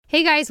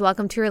Hey guys,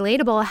 welcome to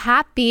Relatable.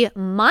 Happy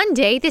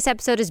Monday. This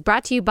episode is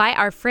brought to you by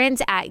our friends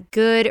at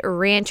Good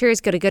Ranchers.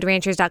 Go to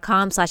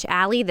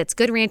goodranchers.com/Allie. That's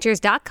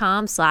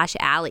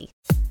goodranchers.com/Allie.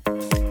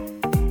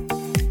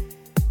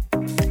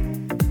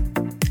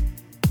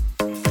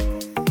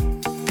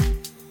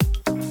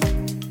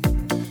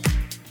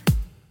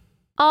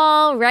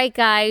 All right,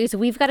 guys,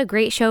 we've got a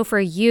great show for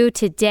you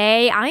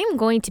today. I'm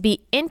going to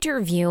be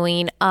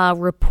interviewing a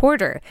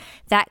reporter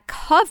that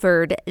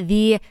covered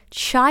the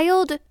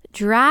child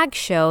drag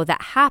show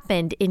that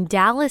happened in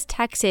Dallas,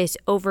 Texas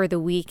over the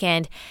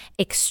weekend.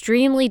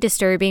 Extremely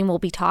disturbing. We'll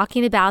be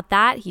talking about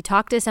that. He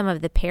talked to some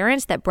of the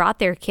parents that brought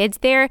their kids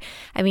there.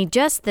 I mean,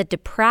 just the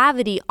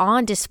depravity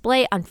on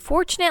display.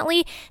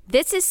 Unfortunately,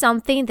 this is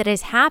something that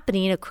is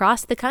happening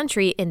across the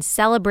country in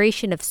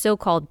celebration of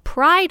so-called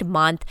Pride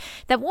Month.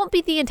 That won't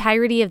be the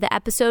entirety of the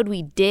episode.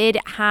 We did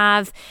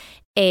have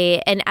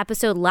an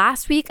episode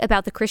last week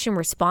about the Christian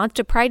response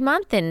to Pride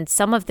Month and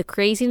some of the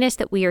craziness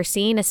that we are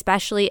seeing,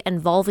 especially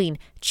involving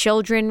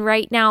children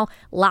right now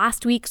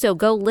last week. So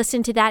go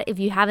listen to that if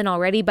you haven't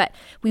already. But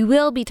we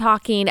will be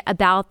talking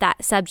about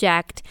that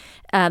subject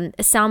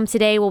some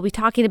today. We'll be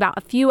talking about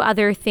a few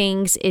other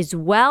things as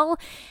well.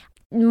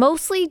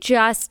 Mostly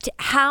just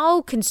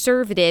how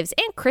conservatives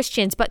and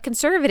Christians, but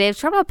conservatives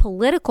from a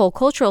political,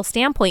 cultural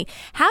standpoint,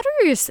 how do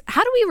we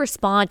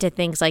respond to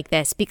things like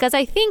this? Because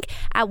I think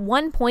at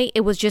one point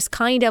it was just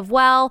kind of,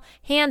 well,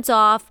 hands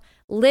off,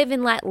 live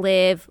and let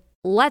live.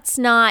 Let's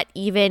not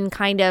even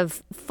kind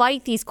of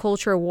fight these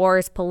culture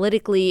wars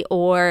politically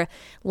or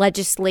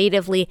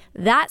legislatively.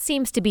 That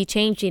seems to be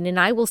changing, and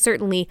I will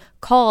certainly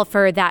call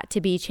for that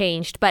to be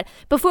changed. But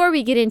before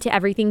we get into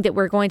everything that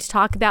we're going to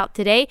talk about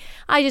today,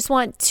 I just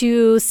want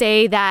to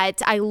say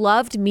that I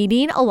loved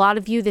meeting a lot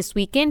of you this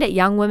weekend at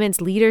Young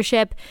Women's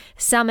Leadership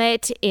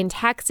Summit in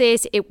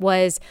Texas. It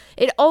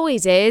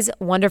always is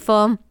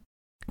wonderful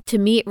to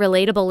meet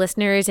relatable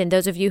listeners and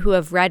those of you who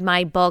have read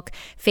my book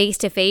face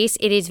to face.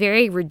 It is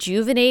very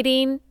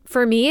rejuvenating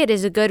for me. It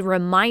is a good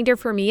reminder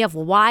for me of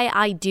why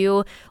I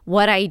do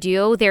what I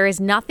do. There is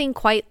nothing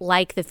quite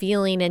like the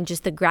feeling and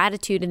just the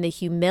gratitude and the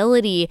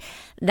humility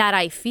that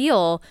I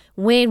feel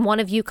when one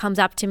of you comes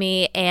up to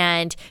me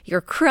and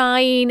you're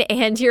crying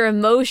and you're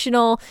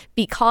emotional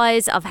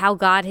because of how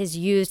God has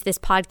used this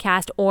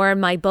podcast or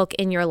my book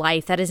in your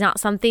life. That is not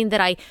something that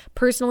I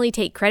personally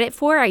take credit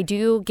for. I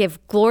do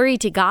give glory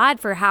to God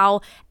for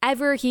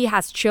however He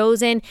has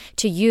chosen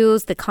to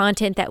use the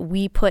content that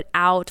we put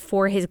out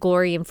for His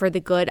glory and for the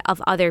good of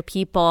other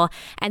people.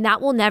 And that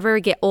will never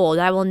get old.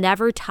 I will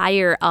never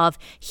tire of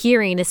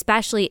hearing,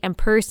 especially in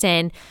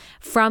person,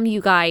 from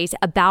you guys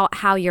about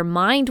how your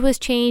mind was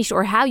changed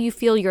or how you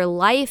feel your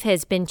life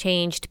has been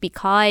changed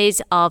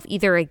because of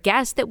either a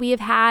guest that we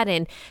have had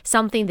and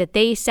something that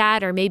they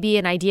said, or maybe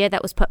an idea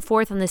that was put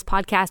forth on this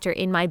podcast or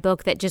in my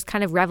book that just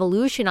kind of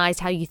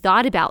revolutionized how you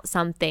thought about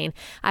something.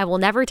 I will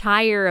never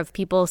tire of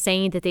people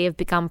saying that they have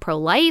become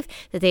pro-life,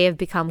 that they have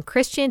become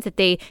Christians, that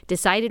they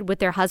decided with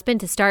their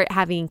husband to start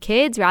having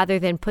kids rather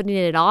than putting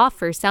it off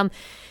for some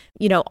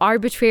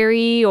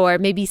arbitrary or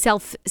maybe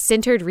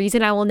self-centered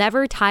reason. I will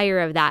never tire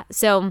of that.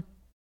 So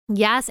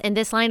yes, in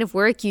this line of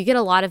work, you get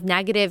a lot of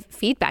negative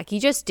feedback. You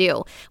just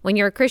do. When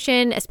you're a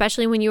Christian,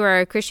 especially when you are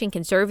a Christian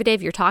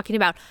conservative, you're talking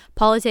about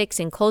politics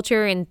and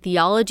culture and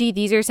theology.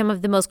 These are some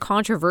of the most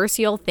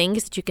controversial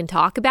things that you can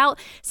talk about,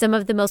 some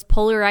of the most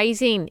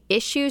polarizing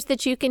issues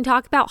that you can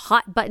talk about,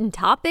 hot button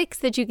topics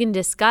that you can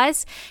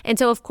discuss. And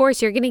so, of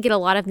course, you're going to get a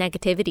lot of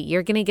negativity.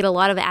 You're going to get a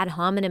lot of ad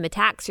hominem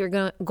attacks.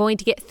 You're going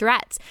to get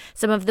threats.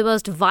 Some of the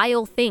most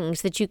vile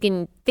things that you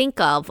can think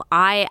of,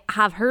 I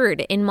have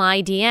heard in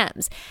my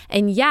DMs.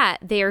 And yet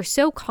they are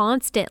so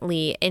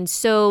constantly and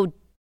so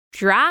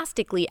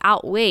drastically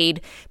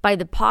outweighed by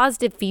the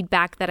positive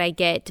feedback that I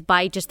get,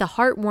 by just the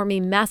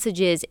heartwarming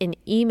messages and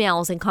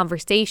emails and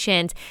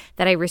conversations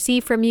that I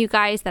receive from you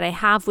guys, that I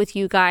have with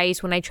you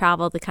guys when I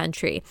travel the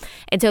country.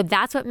 And so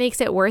that's what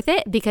makes it worth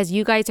it, because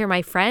you guys are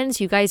my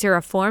friends. You guys are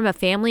a form of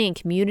family and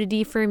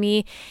community for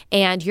me,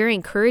 and your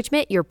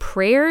encouragement, your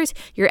prayers,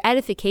 your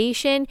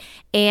edification,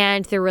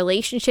 and the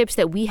relationships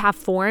that we have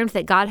formed,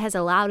 that God has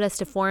allowed us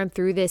to form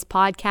through this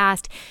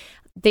podcast,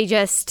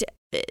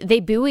 they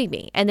buoy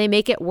me and they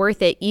make it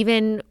worth it,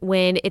 even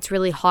when it's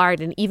really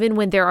hard. And even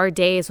when there are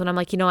days when I'm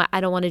like, you know what,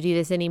 I don't want to do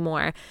this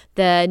anymore.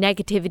 The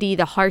negativity,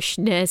 the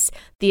harshness,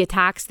 the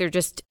attacks, they're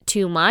just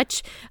too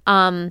much.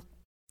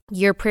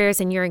 Your prayers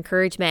and your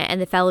encouragement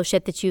and the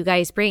fellowship that you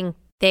guys bring,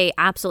 they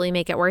absolutely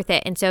make it worth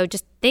it. And so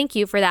just thank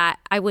you for that.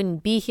 I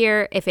wouldn't be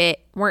here if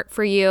it weren't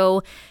for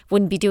you.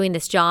 Wouldn't be doing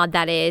this job,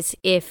 that is,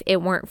 if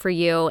it weren't for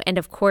you. And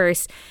of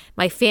course,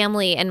 my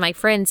family and my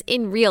friends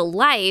in real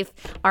life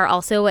are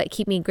also what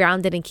keep me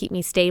grounded and keep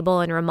me stable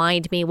and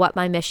remind me what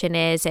my mission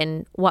is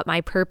and what my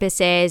purpose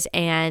is.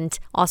 And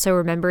also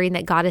remembering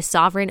that God is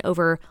sovereign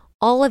over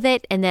all of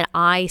it and that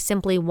I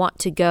simply want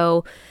to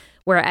go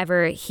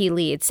wherever He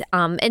leads.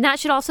 And that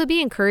should also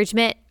be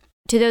encouragement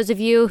to those of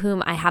you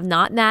whom I have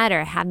not met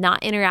or have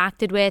not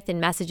interacted with in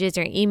messages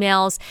or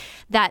emails,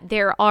 that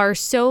there are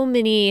so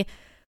many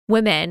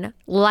women,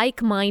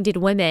 like-minded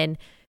women,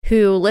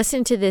 who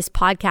listen to this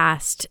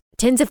podcast,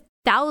 tens of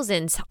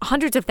thousands,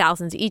 hundreds of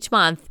thousands each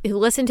month who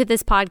listen to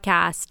this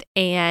podcast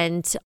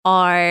and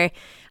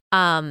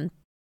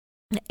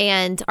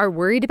are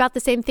worried about the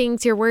same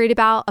things you're worried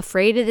about,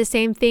 afraid of the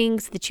same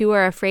things that you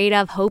are afraid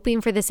of, hoping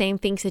for the same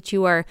things that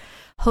you are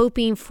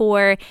hoping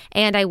for.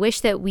 And I wish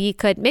that we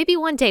could, maybe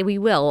one day we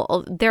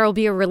will, there will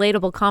be a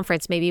relatable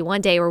conference maybe one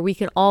day where we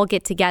can all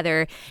get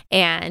together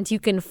and you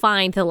can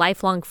find the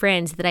lifelong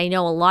friends that I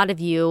know a lot of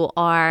you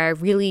are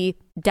really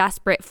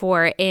desperate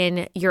for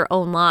in your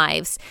own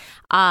lives.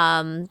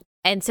 And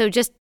so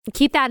just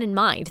keep that in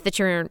mind, that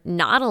you're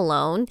not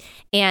alone.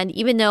 And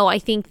even though I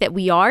think that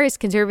we are, as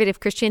conservative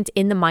Christians,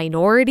 in the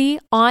minority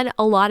on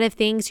a lot of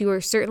things, you are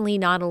certainly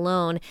not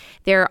alone.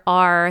 There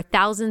are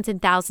thousands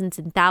and thousands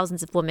and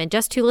thousands of women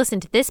just who listen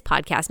to this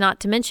podcast, not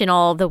to mention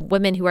all the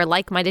women who are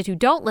like-minded who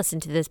don't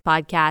listen to this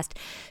podcast,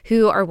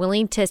 who are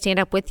willing to stand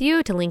up with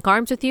you, to link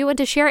arms with you, and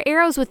to share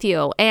arrows with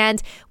you.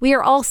 And we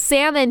are all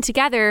salmon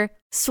together,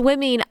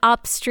 swimming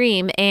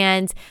upstream,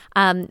 and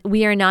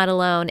we are not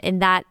alone.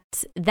 And that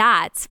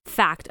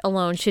fact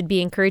alone should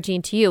be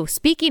encouraging to you.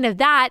 Speaking of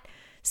that,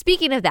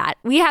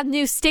 we have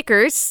new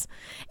stickers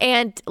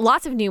and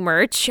lots of new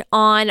merch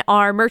on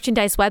our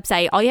merchandise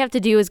website. All you have to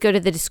do is go to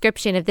the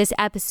description of this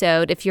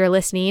episode if you're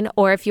listening,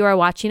 or if you are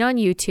watching on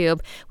YouTube,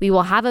 we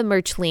will have a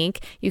merch link.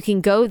 You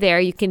can go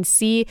there. You can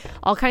see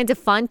all kinds of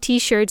fun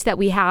t-shirts that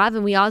we have,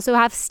 and we also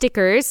have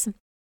stickers.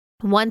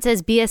 One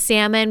says, be a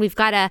salmon. We've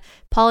got a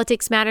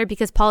politics matter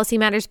because policy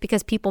matters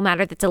because people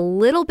matter. That's a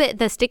little bit,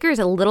 the sticker is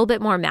a little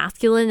bit more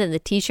masculine than the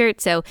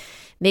t-shirt. So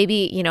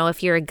maybe,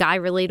 if you're a guy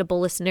relatable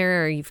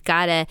listener, or you've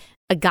got a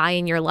guy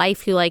in your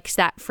life who likes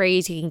that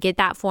phrase, you can get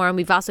that for him.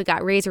 We've also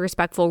got Raise a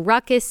Respectful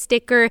Ruckus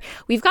sticker.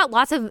 We've got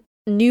lots of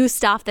new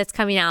stuff that's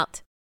coming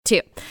out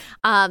too.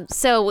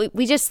 So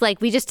we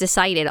just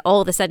decided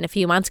all of a sudden a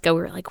few months ago,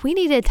 we were like, we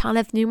need a ton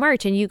of new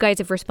merch, and you guys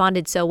have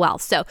responded so well.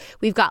 So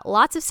we've got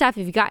lots of stuff.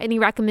 If you've got any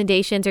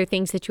recommendations or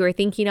things that you are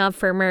thinking of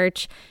for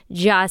merch,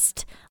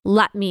 just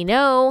let me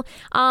know.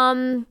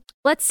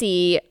 Let's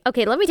see.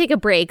 Okay, let me take a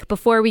break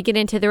before we get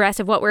into the rest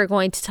of what we're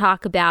going to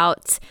talk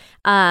about.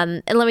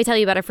 And let me tell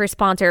you about our first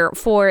sponsor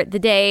for the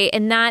day,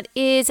 and that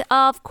is,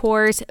 of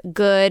course,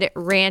 Good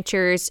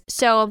Ranchers.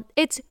 So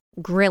it's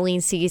grilling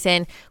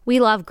season. We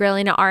love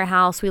grilling at our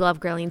house. We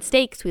love grilling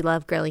steaks. We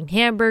love grilling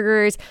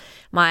hamburgers.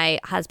 My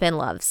husband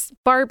loves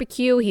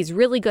barbecue. He's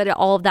really good at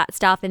all of that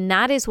stuff. And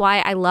that is why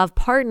I love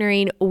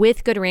partnering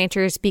with Good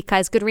Ranchers,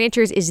 because Good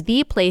Ranchers is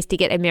the place to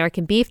get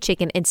American beef,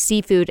 chicken, and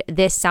seafood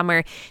this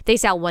summer. They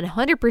sell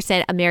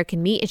 100%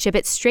 American meat and ship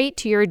it straight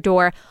to your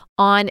door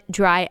on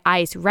dry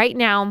ice. Right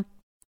now,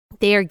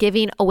 they are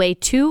giving away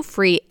 2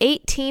 free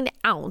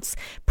 18-ounce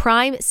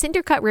prime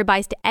cinder-cut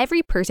ribeyes to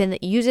every person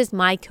that uses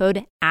my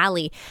code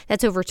Allie.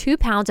 That's over 2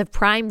 pounds of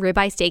prime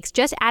ribeye steaks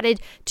just added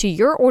to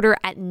your order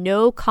at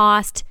no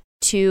cost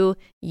to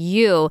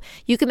you.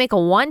 You can make a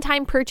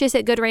one-time purchase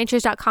at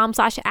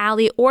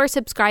goodranchers.com/Allie or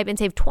subscribe and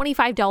save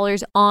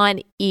 $25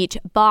 on each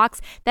box.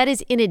 That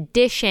is in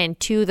addition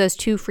to those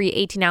 2 free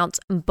 18-ounce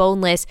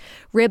boneless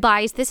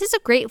ribeyes. This is a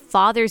great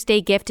Father's Day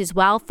gift as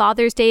well.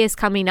 Father's Day is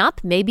coming up.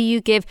 Maybe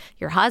you give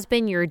your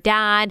husband, your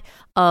dad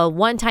a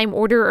one-time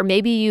order, or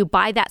maybe you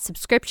buy that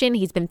subscription.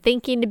 He's been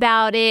thinking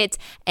about it,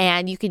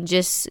 and you can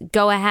just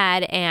go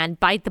ahead and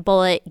bite the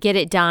bullet, get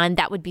it done.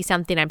 That would be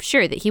something I'm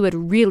sure that he would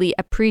really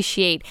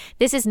appreciate.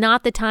 This is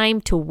not the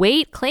time to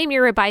wait. Claim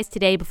your ribeyes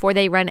today before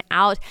they run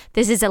out.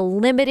 This is a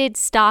limited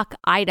stock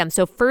item.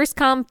 So first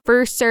come,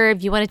 first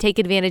serve. You want to take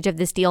advantage of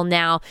this deal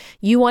now.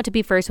 You want to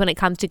be first when it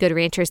comes to Good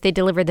Ranchers. They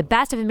deliver the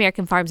best of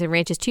American farms and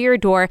ranches to your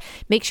door.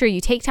 Make sure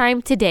you take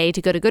time today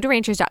to go to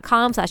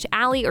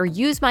goodranchers.com/Allie or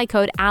use my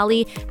code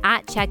Allie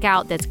at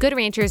checkout. That's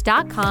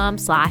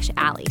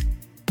goodranchers.com/Allie.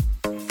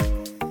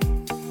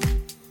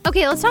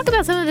 Okay, let's talk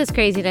about some of this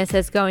craziness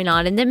that's going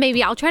on, and then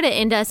maybe I'll try to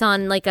end us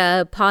on like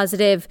a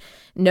positive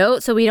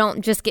note so we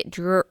don't just get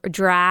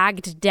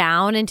dragged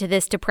down into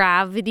this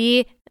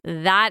depravity.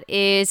 That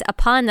is a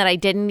pun that I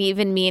didn't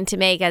even mean to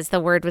make as the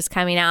word was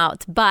coming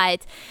out.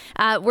 But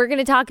we're going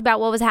to talk about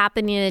what was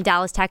happening in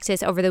Dallas,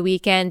 Texas over the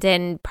weekend,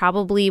 and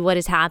probably what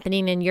is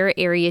happening in your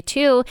area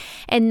too.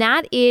 And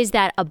that is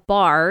that a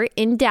bar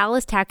in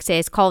Dallas,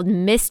 Texas called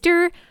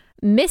Mr.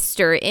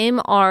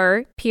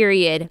 M.R.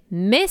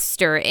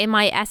 Mr.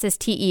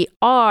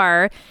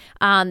 M-I-S-S-T-E-R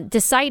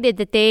decided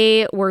that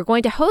they were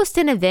going to host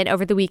an event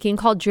over the weekend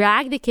called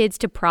Drag the Kids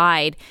to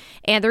Pride.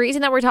 And the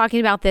reason that we're talking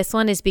about this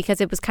one is because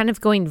it was kind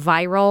of going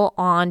viral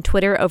on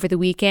Twitter over the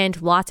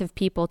weekend. Lots of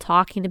people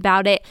talking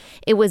about it.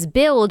 It was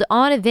billed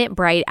on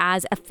Eventbrite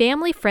as a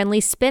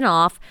family-friendly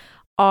spinoff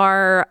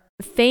our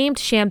famed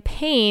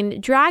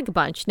champagne drag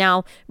brunch.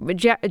 Now,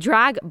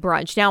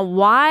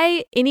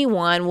 why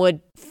anyone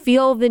would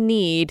feel the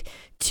need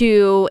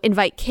to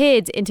invite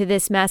kids into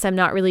this mess, I'm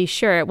not really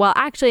sure. Well,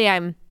 actually,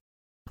 I'm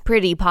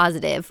pretty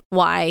positive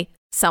why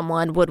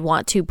someone would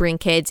want to bring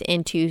kids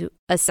into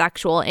a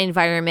sexual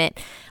environment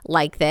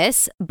like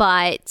this,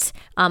 but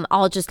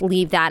I'll just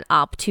leave that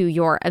up to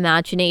your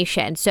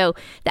imagination. So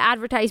the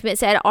advertisement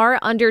said our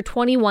under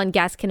 21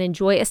 guests can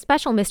enjoy a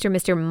special Mr.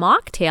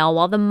 mocktail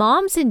while the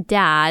moms and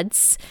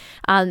dads,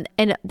 and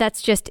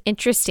that's just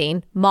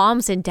interesting,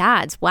 moms and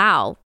dads,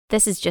 wow,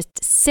 this is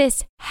just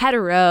cis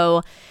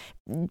hetero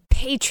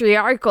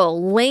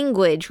patriarchal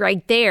language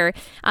right there,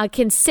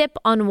 can sip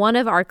on one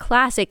of our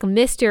classic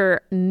Mr.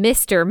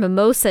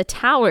 Mimosa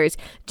Towers.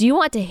 Do you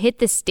want to hit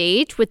the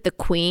stage with the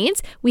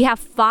queens? We have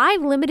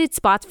 5 limited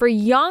spots for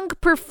young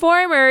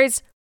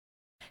performers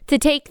to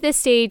take the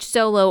stage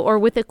solo or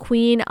with a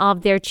queen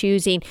of their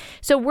choosing.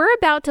 So we're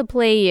about to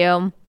play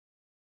you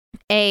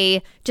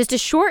just a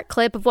short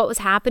clip of what was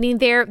happening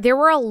there. There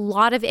were a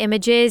lot of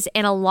images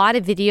and a lot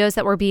of videos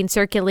that were being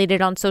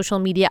circulated on social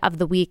media of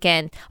the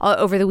weekend,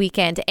 over the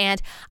weekend.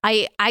 And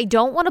I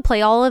don't want to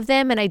play all of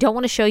them, and I don't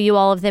want to show you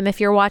all of them if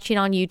you're watching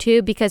on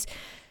YouTube, because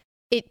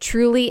it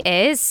truly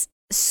is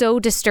so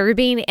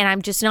disturbing, and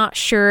I'm just not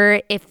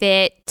sure if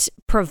it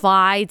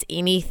provides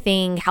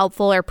anything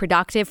helpful or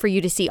productive for you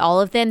to see all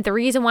of them. The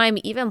reason why I'm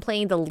even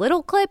playing the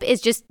little clip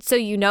is just so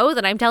you know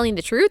that I'm telling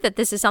the truth, that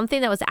this is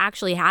something that was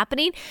actually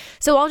happening.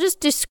 So I'll just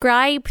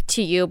describe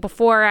to you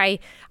before I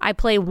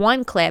play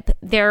one clip.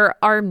 There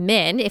are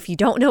men, if you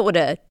don't know what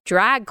a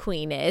drag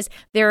queen is,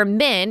 there are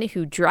men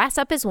who dress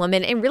up as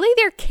women, and really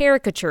they're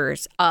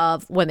caricatures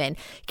of women,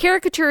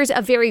 caricatures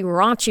of very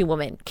raunchy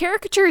women,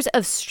 caricatures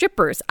of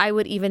strippers, I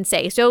would even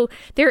say. So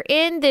they're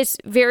in this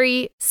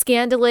very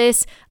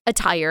scandalous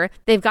attire.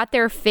 They've got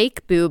their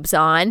fake boobs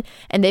on,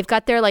 and they've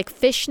got their like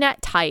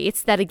fishnet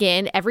tights that,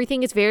 again,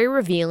 everything is very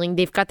revealing.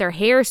 They've got their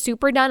hair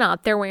super done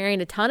up. They're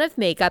wearing a ton of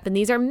makeup, and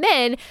these are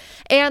men,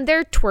 and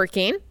they're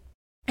twerking.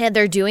 And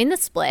they're doing the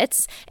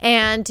splits,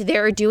 and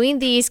they're doing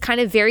these kind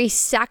of very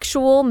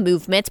sexual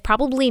movements,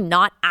 probably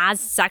not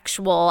as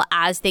sexual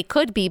as they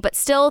could be, but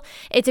still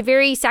it's a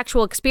very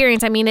sexual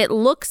experience. I mean, it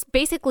looks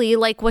basically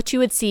like what you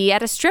would see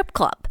at a strip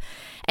club.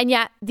 And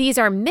yet these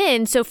are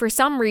men. So for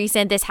some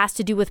reason, this has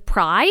to do with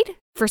pride.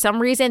 For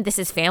some reason, this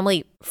is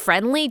family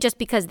friendly. Just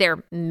because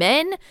they're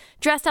men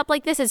dressed up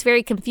like this is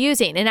very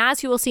confusing. And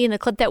as you will see in the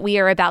clip that we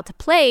are about to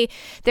play,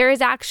 there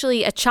is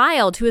actually a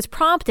child who is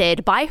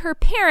prompted by her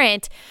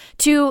parent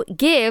to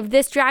give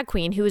this drag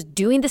queen who is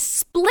doing the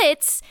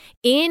splits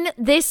in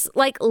this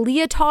like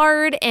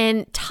leotard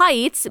and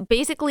tights,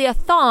 basically a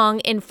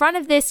thong, in front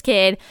of this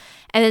kid.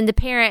 And then the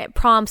parent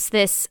prompts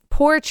this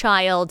poor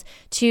child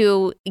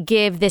to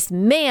give this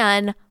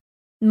man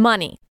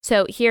money.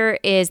 So here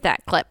is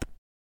that clip.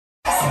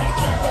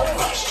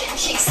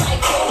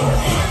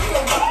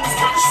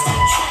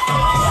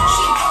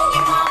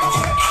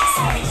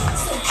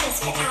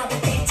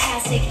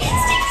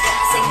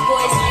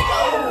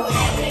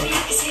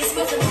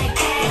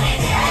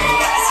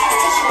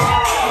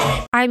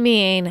 I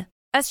mean,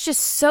 that's just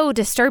so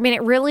disturbing.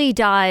 It really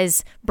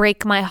does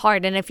break my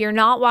heart. And if you're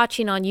not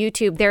watching on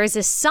YouTube, there is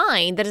a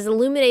sign that is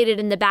illuminated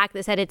in the back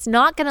that said it's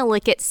not going to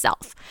lick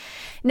itself.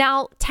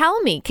 Now,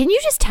 tell me, can you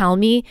just tell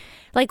me,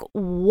 like,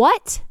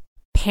 what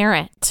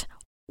parent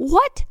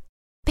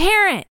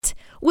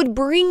would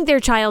bring their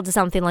child to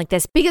something like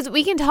this? Because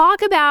we can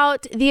talk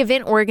about the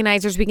event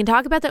organizers, we can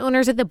talk about the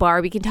owners of the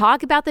bar, we can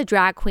talk about the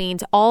drag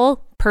queens,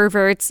 all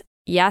perverts.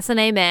 Yes and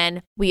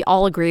amen. We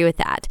all agree with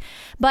that.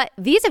 But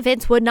these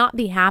events would not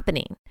be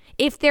happening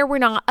if there were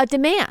not a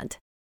demand.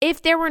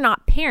 If there were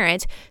not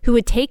parents who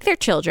would take their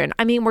children,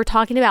 I mean, we're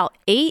talking about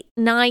 8,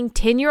 9,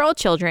 10-year-old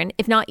children,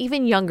 if not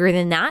even younger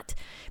than that,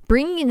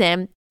 bringing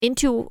them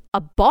into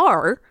a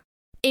bar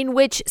in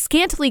which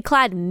scantily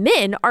clad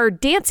men are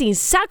dancing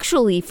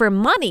sexually for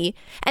money,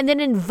 and then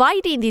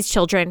inviting these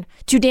children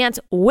to dance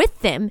with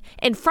them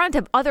in front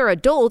of other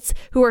adults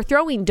who are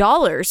throwing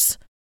dollars.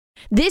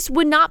 This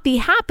would not be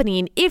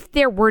happening if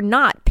there were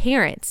not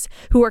parents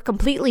who are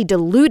completely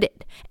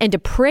deluded and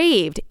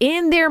depraved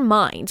in their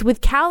minds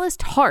with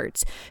calloused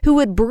hearts who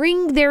would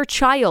bring their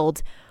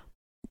child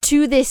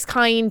to this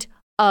kind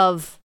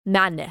of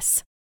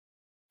madness.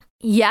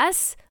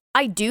 Yes,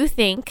 I do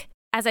think,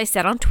 as I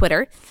said on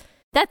Twitter,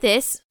 that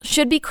this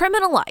should be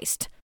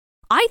criminalized.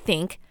 I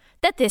think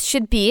that this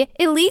should be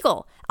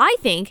illegal. I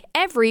think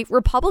every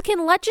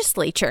Republican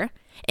legislature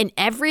and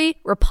every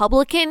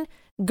Republican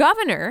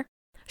governor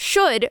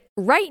should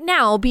right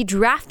now be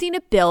drafting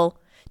a bill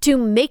to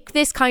make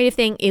this kind of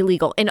thing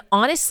illegal. And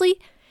honestly,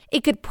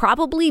 it could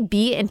probably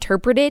be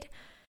interpreted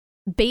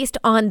based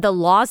on the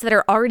laws that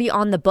are already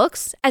on the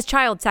books as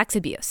child sex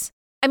abuse.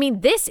 I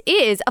mean, this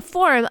is a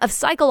form of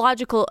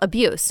psychological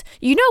abuse.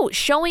 You know,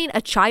 showing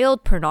a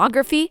child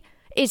pornography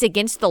is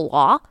against the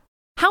law.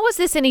 How is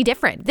this any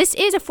different? This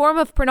is a form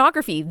of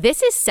pornography.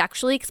 This is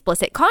sexually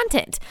explicit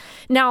content.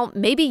 Now,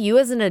 maybe you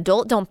as an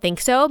adult don't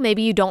think so.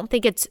 Maybe you don't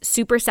think it's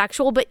super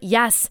sexual, but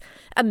yes,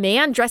 a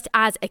man dressed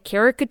as a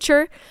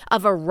caricature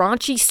of a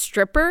raunchy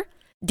stripper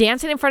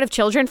dancing in front of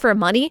children for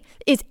money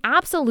is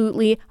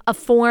absolutely a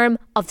form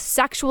of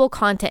sexual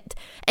content.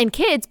 And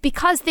kids,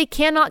 because they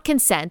cannot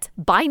consent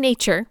by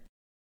nature,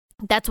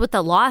 That's what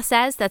the law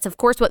says. That's, of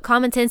course, what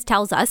common sense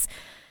tells us,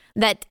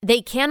 that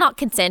they cannot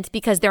consent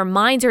because their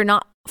minds are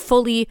not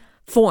fully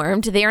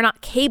formed. They are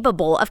not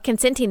capable of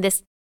consenting to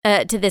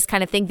this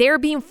kind of thing. They're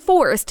being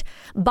forced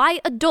by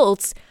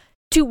adults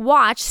to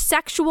watch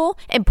sexual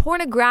and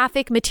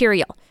pornographic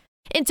material.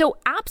 And so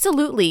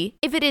absolutely,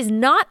 if it is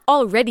not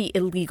already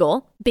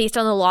illegal based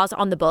on the laws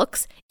on the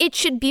books, it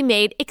should be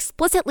made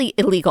explicitly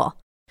illegal.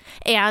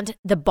 And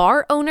the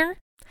bar owner,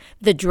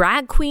 the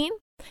drag queen,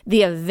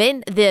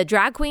 the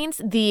drag queens,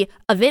 the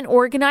event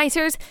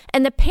organizers,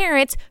 and the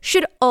parents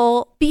should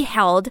all be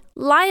held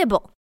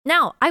liable.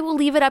 Now, I will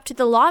leave it up to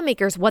the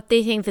lawmakers what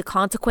they think the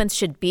consequence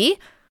should be.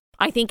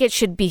 I think it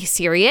should be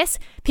serious.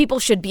 People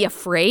should be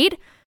afraid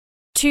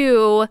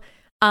to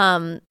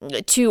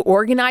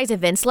organize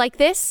events like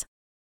this.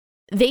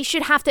 They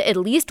should have to at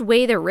least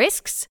weigh the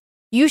risks.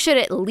 You should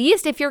at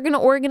least, if you're going to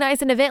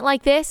organize an event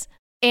like this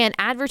and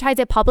advertise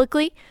it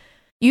publicly,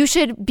 you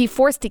should be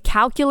forced to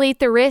calculate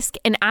the risk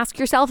and ask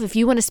yourself, if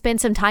you want to spend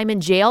some time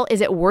in jail,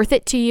 is it worth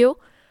it to you?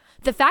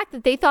 The fact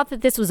that they thought that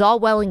this was all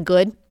well and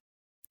good,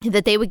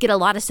 that they would get a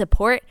lot of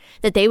support,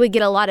 that they would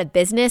get a lot of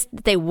business,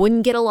 that they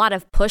wouldn't get a lot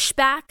of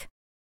pushback,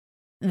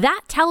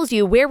 that tells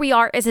you where we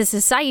are as a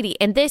society.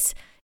 And this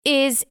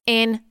is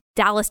in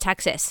Dallas,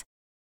 Texas.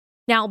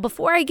 Now,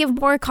 before I give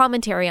more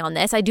commentary on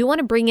this, I do want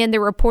to bring in the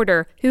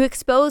reporter who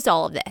exposed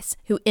all of this,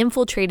 who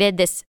infiltrated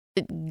this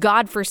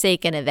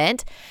godforsaken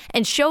event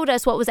and showed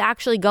us what was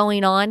actually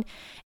going on.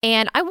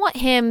 And I want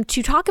him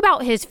to talk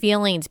about his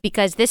feelings,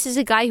 because this is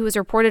a guy who was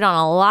reported on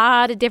a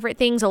lot of different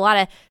things, a lot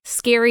of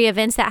scary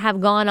events that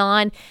have gone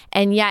on.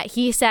 And yet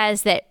he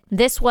says that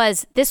this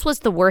was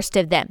the worst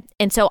of them.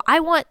 And so I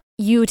want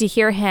you to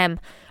hear him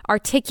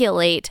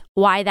articulate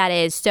why that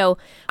is. So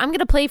I'm going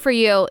to play for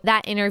you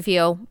that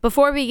interview.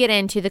 Before we get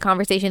into the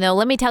conversation, though,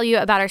 let me tell you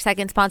about our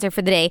second sponsor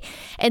for the day,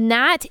 and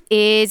that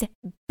is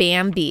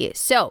Bambee.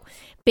 So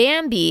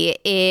Bambee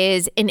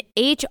is an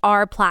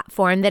HR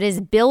platform that is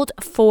built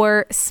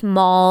for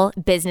small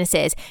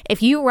businesses.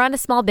 If you run a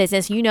small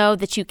business, you know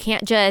that you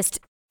can't just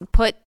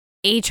put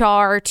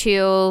HR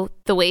to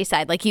the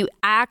wayside. Like, you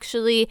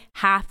actually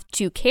have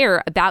to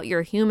care about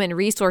your human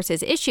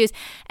resources issues.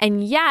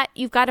 And yet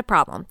you've got a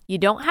problem. You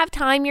don't have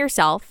time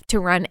yourself to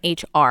run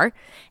HR,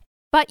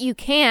 but you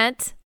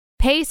can't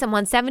pay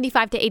someone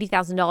 $75,000 to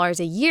 $80,000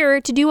 a year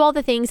to do all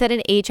the things that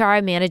an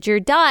HR manager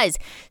does.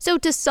 So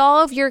to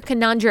solve your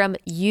conundrum,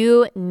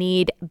 you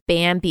need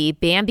Bambee.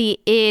 Bambee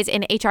is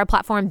an HR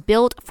platform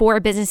built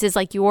for businesses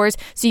like yours,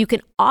 so you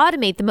can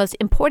automate the most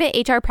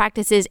important HR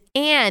practices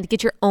and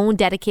get your own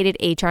dedicated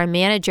HR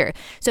manager.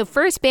 So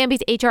first,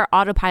 Bambee's HR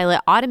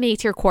Autopilot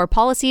automates your core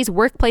policies,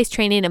 workplace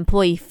training,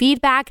 employee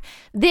feedback.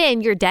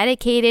 Then your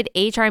dedicated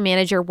HR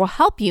manager will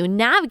help you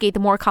navigate the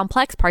more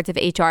complex parts of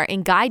HR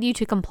and guide you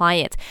to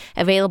compliance.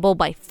 Available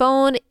by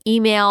phone,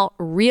 email,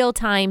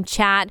 real-time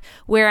chat,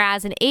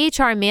 whereas an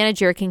HR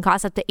manager can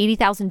cost up to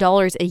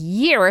 $80,000 a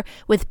year.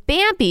 With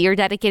Bambee, your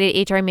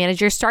dedicated HR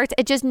manager starts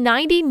at just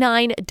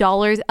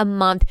 $99 a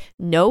month.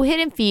 No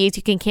hidden fees.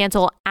 You can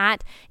cancel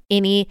at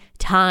any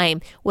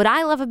time. What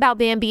I love about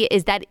Bambee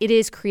is that it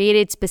is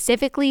created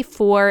specifically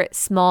for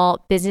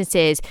small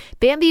businesses.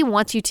 Bambee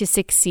wants you to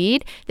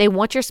succeed. They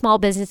want your small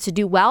business to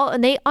do well,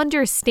 and they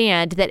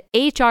understand that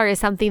HR is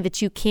something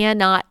that you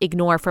cannot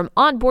ignore. From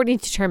onboarding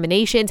to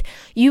terminations,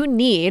 you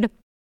need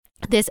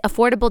this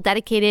affordable,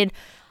 dedicated,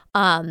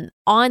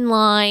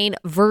 online,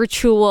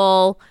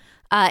 virtual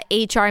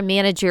HR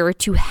manager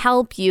to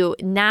help you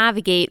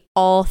navigate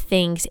all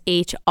things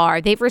HR.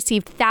 They've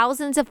received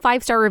thousands of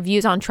 5-star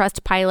reviews on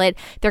Trustpilot.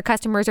 Their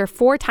customers are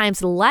 4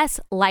 times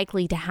less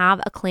likely to have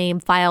a claim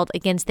filed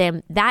against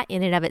them. That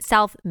in and of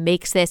itself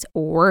makes this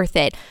worth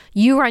it.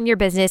 You run your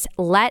business.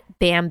 Let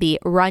Bambee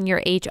run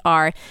your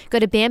HR. Go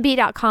to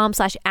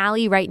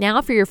Bambee.com/Allie right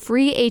now for your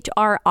free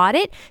HR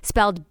audit,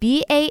 spelled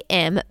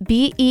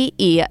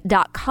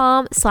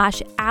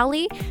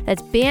BAMBEE.com/Allie.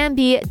 That's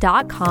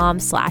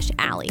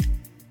Bambee.com/Allie.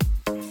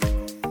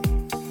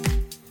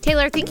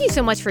 Tayler, thank you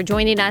so much for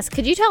joining us.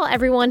 Could you tell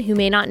everyone who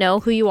may not know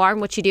who you are and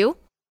what you do?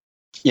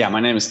 Yeah, my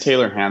name is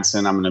Tayler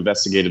Hansen. I'm an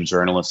investigative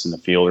journalist and a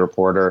field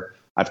reporter.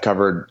 I've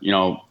covered,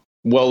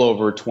 well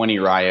over 20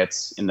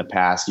 riots in the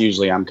past.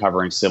 Usually I'm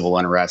covering civil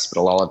unrest, but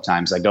a lot of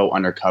times I go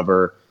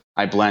undercover.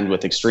 I blend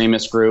with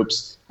extremist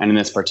groups. And in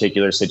this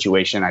particular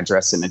situation, I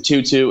dressed in a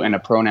tutu and a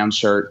pronoun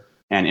shirt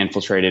and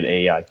infiltrated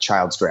a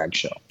child's drag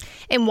show.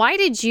 And why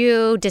did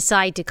you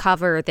decide to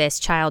cover this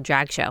child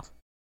drag show?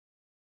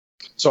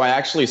 So I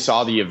actually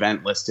saw the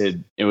event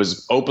listed. It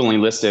was openly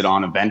listed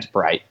on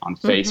Eventbrite on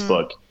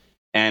Facebook.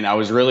 And I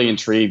was really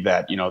intrigued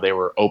that, they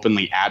were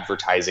openly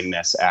advertising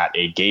this at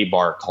a gay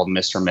bar called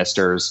Mr.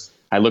 Mister's.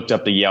 I looked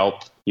up the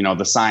Yelp,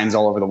 the signs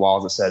all over the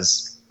walls that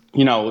says,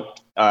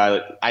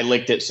 I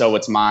licked it, so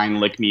it's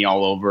mine, lick me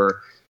all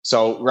over.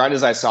 So right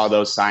as I saw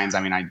those signs,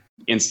 I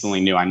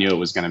instantly knew it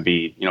was going to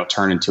be,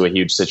 turn into a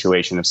huge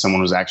situation if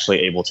someone was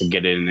actually able to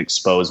get in and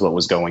expose what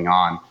was going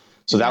on.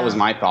 So that was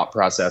my thought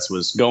process,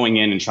 was going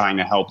in and trying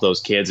to help those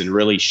kids and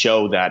really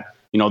show that,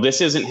 this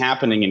isn't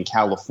happening in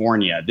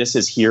California. This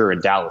is here in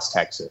Dallas,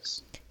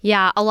 Texas.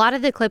 Yeah, a lot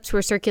of the clips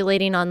were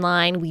circulating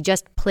online. We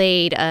just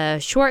played a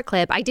short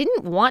clip. I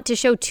didn't want to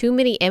show too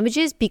many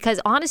images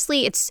because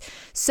honestly, it's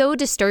so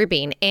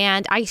disturbing.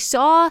 And I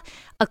saw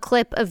a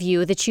clip of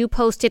you that you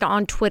posted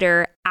on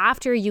Twitter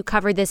after you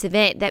covered this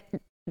event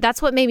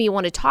that's what made me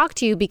want to talk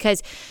to you,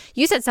 because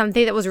you said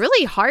something that was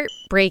really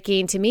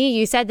heartbreaking to me.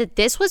 You said that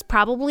this was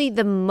probably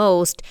the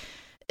most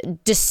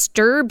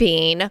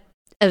disturbing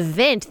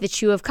event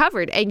that you have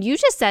covered. And you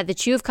just said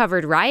that you have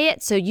covered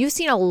riots. So you've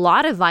seen a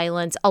lot of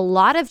violence, a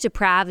lot of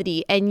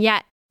depravity. And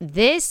yet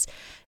this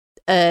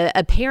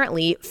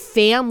apparently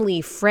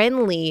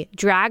family-friendly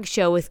drag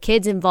show with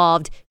kids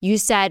involved, you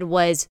said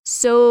was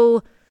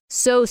so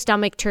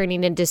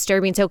stomach-turning and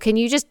disturbing. So can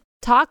you just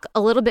talk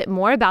a little bit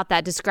more about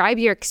that? Describe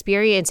your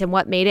experience and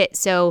what made it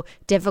so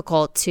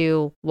difficult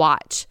to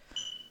watch.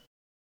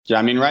 Yeah,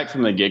 I mean, right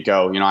from the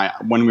get-go,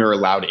 when we were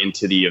allowed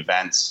into the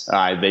events,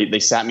 they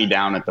sat me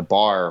down at the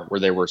bar where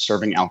they were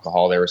serving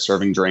alcohol, they were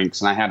serving drinks,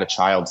 and I had a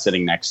child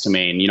sitting next to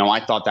me. And, I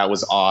thought that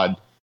was odd.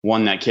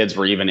 One, that kids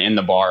were even in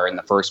the bar in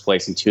the first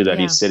place, and two, that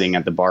he's sitting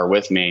at the bar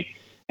with me.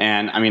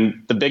 And I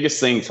mean, the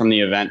biggest thing from the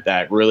event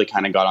that really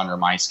kind of got under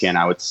my skin,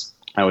 I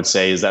would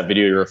say, is that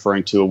video you're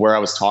referring to, where I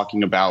was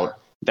talking about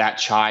that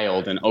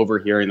child and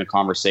overhearing the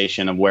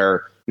conversation of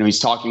where, he's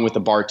talking with the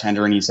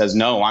bartender and he says,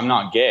 "No, I'm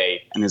not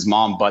gay." And his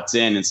mom butts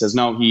in and says,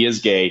 "No, he is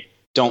gay.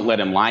 Don't let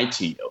him lie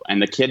to you."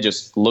 And the kid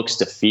just looks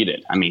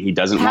defeated. I mean, he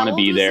doesn't want to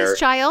be there. How old was this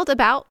child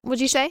about,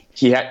 would you say?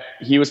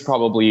 He was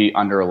probably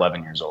under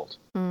 11 years old.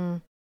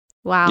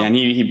 Wow. Yeah, and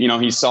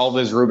he solved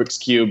his Rubik's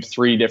Cube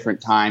 3 different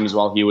times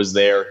while he was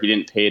there. He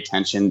didn't pay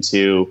attention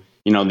to,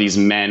 these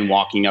men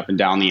walking up and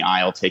down the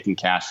aisle taking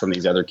cash from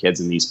these other kids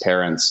and these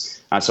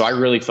parents. So I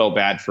really felt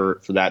bad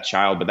for that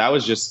child. But that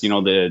was just,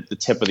 the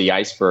tip of the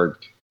iceberg.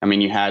 I mean,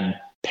 you had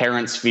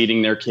parents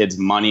feeding their kids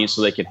money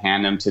so they could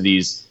hand them to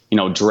these,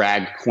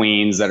 drag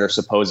queens that are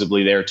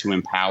supposedly there to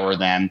empower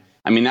them.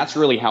 I mean, that's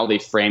really how they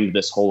framed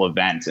this whole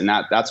event. And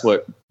that's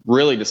what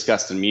really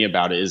disgusted me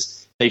about it,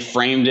 is they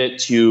framed it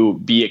to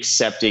be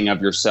accepting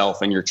of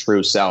yourself and your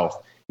true self.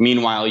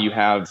 Meanwhile, you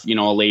have,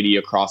 a lady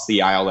across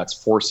the aisle that's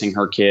forcing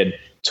her kid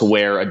to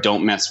wear a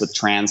 "Don't Mess with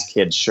Trans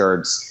Kids"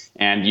 shirts.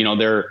 And,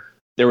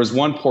 there was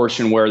one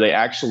portion where they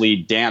actually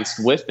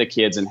danced with the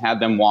kids and had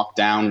them walk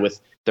down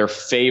with their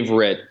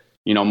favorite,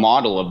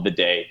 model of the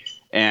day.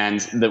 And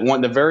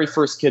the very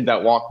first kid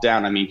that walked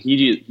down, I mean,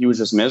 he was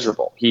just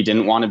miserable. He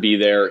didn't want to be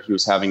there. He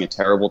was having a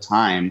terrible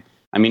time.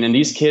 I mean, and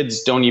these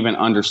kids don't even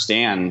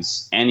understand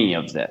any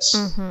of this,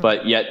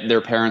 but yet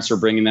their parents are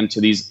bringing them to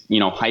these,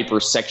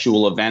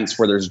 hypersexual events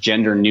where there's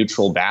gender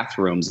neutral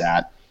bathrooms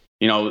at,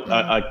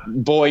 a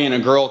boy and a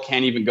girl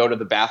can't even go to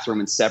the bathroom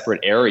in separate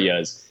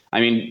areas. I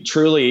mean,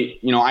 truly,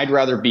 I'd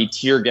rather be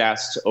tear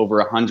gassed over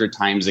 100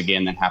 times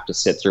again than have to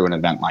sit through an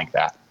event like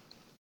that.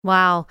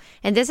 Wow.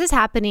 And this is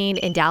happening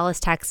in Dallas,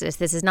 Texas.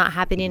 This is not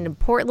happening in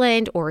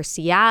Portland or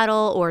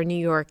Seattle or New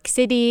York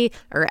City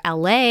or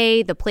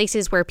LA, the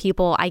places where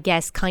people, I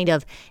guess, kind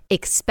of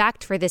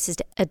expect for this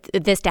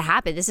to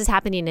happen. This is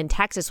happening in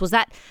Texas. Was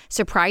that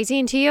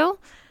surprising to you?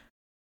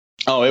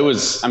 Oh, it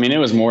was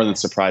more than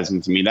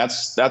surprising to me.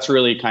 That's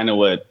really kind of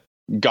what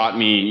got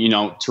me,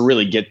 to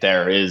really get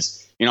there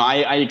is,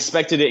 I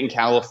expected it in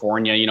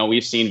California.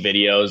 We've seen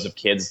videos of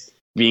kids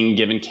being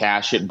given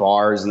cash at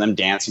bars and them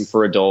dancing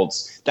for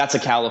adults. That's a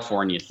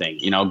California thing.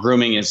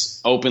 Grooming is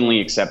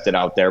openly accepted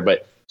out there.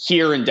 But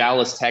here in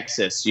Dallas,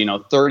 Texas,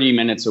 30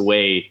 minutes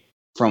away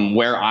from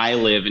where I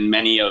live and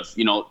many of,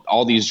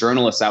 all these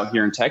journalists out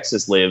here in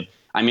Texas live,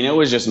 I mean, it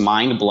was just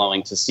mind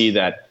blowing to see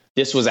that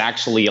this was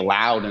actually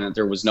allowed and that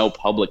there was no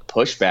public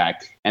pushback.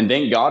 And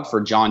thank God for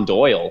John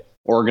Doyle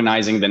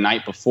organizing the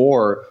night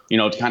before,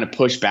 to kind of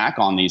push back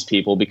on these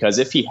people, because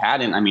if he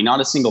hadn't, I mean, not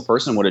a single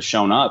person would have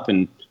shown up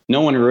and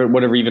no one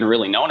would have even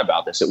really known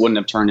about this. It wouldn't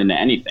have turned into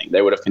anything.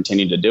 They would have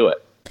continued to do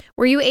it.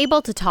 Were you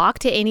able to talk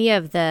to any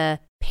of the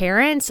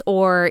parents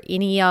or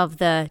any of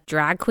the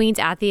drag queens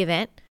at the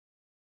event?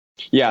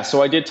 Yeah,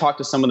 so I did talk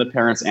to some of the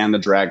parents and the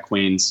drag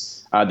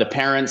queens. The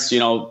parents,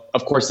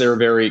 of course, they were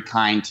very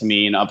kind to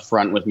me and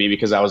upfront with me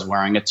because I was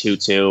wearing a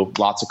tutu.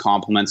 Lots of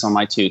compliments on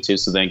my tutu,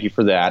 so thank you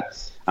for that.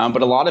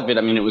 But a lot of it,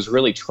 I mean, it was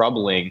really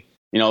troubling.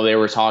 They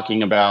were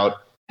talking about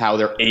how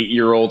their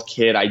 8-year-old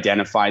kid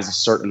identifies a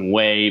certain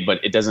way,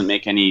 but it doesn't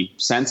make any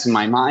sense in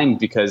my mind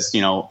because,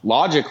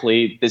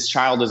 logically, this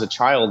child is a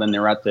child and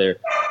they're at the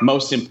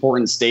most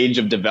important stage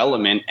of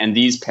development, and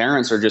these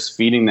parents are just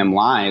feeding them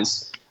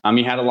lies.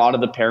 You had a lot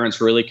of the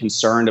parents really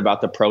concerned about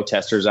the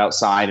protesters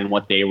outside and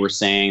what they were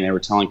saying. They were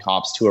telling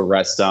cops to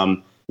arrest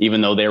them,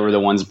 even though they were the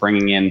ones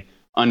bringing in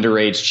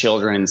underage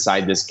children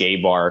inside this gay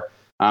bar.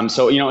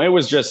 So, it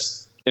was just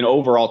an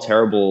overall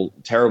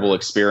terrible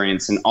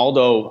experience. And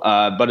Aldo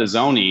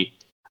Buttazzoni,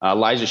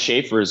 Elijah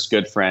Schaefer's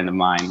good friend of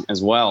mine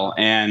as well.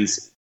 And,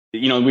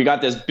 we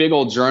got this big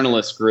old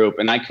journalist group,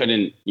 and I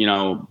couldn't,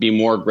 be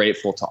more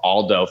grateful to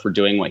Aldo for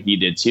doing what he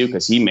did too,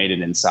 because he made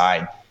it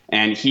inside.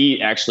 And he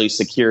actually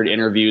secured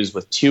interviews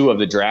with 2 of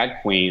the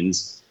drag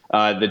queens.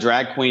 The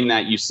drag queen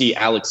that you see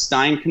Alex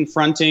Stein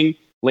confronting,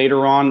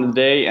 later on in the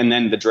day, and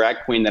then the drag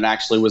queen that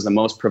actually was the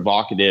most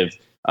provocative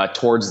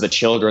towards the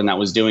children, that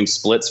was doing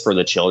splits for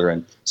the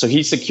children. So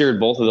he secured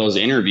both of those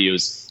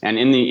interviews. And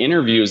in the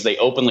interviews, they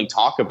openly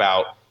talk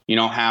about,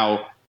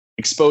 how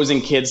exposing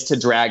kids to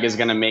drag is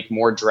going to make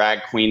more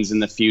drag queens in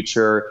the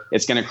future.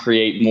 It's going to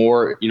create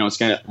more, it's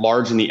going to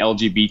enlarge in the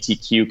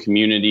LGBTQ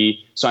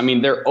community. So, I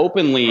mean, they're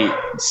openly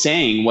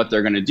saying what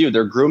they're going to do.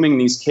 They're grooming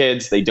these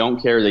kids. They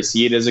don't care. They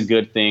see it as a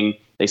good thing.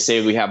 They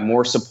say we have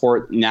more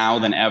support now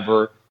than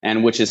ever,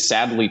 and which is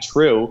sadly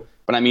true.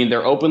 But I mean,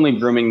 they're openly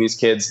grooming these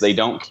kids. They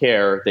don't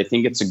care. They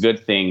think it's a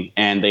good thing,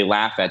 and they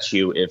laugh at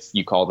you if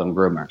you call them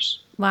groomers.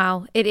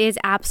 Wow, it is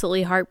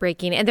absolutely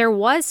heartbreaking. And there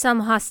was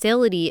some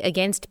hostility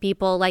against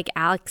people like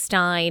Alex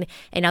Stein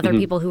and other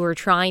people who were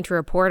trying to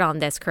report on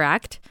this,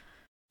 correct?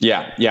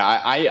 Yeah.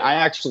 I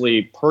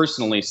actually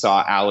personally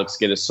saw Alex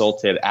get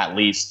assaulted at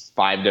least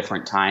 5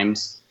 different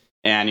times.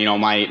 And,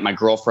 my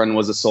girlfriend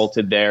was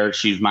assaulted there.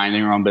 She was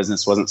minding her own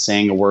business, wasn't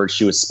saying a word.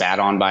 She was spat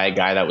on by a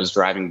guy that was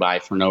driving by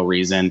for no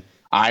reason.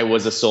 I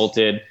was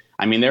assaulted.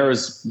 I mean, there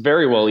was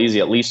very well easy,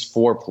 at least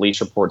 4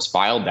 police reports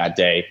filed that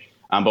day.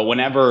 But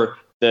whenever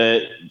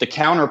the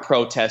counter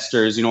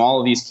protesters, all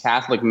of these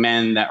Catholic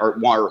men that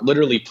are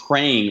literally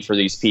praying for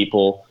these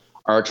people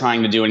are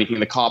trying to do anything,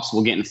 the cops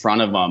will get in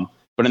front of them.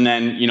 But and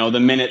then, the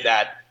minute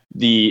that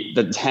the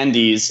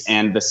attendees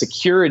and the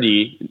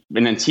security,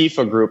 an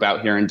Antifa group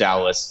out here in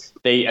Dallas,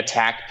 they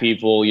attack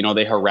people,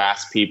 they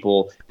harass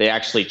people. They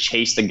actually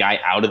chased the guy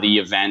out of the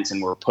event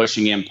and were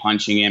pushing him,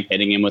 punching him,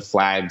 hitting him with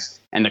flags.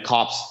 And the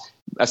cops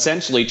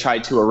essentially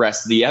tried to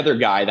arrest the other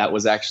guy that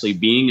was actually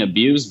being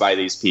abused by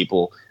these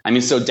people. I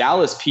mean, so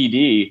Dallas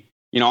PD,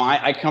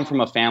 I come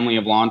from a family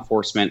of law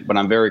enforcement, but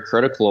I'm very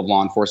critical of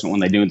law enforcement when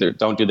they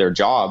don't do their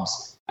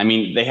jobs. I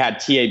mean, they had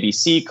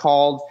TABC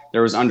called.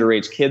 There was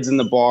underage kids in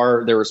the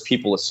bar. There was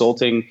people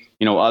assaulting,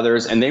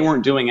 others, and they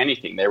weren't doing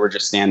anything. They were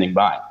just standing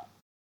by.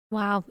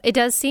 Wow. It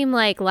does seem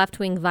like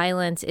left-wing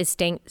violence is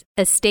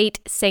a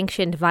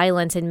state-sanctioned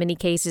violence in many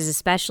cases,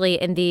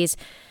 especially in these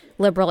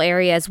liberal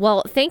areas.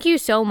 Well, thank you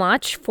so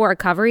much for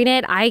covering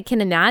it. I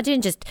can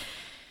imagine just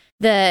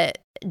the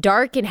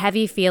dark and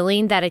heavy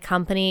feeling that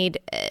accompanied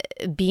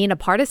being a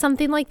part of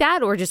something like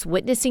that or just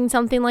witnessing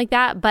something like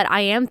that. But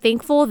I am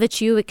thankful that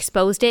you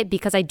exposed it,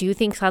 because I do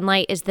think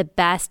sunlight is the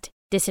best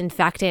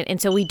disinfectant. And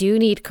so we do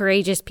need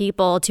courageous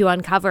people to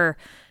uncover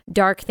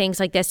dark things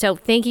like this. So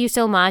thank you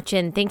so much.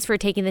 And thanks for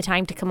taking the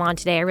time to come on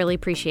today. I really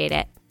appreciate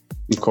it.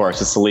 Of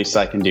course, it's the least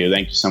I can do.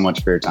 Thank you so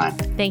much for your time.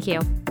 Thank you.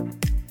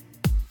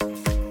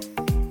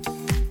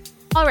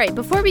 All right,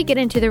 before we get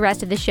into the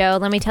rest of the show,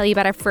 let me tell you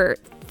about our third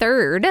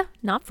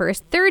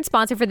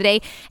sponsor for the day,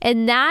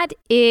 and that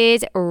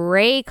is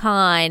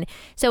Raycon.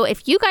 So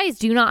if you guys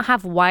do not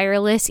have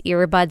wireless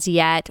earbuds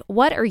yet,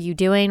 what are you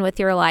doing with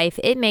your life?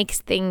 It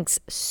makes things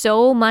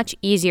so much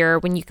easier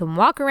when you can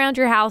walk around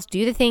your house,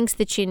 do the things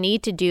that you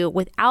need to do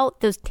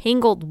without those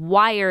tangled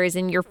wires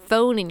in your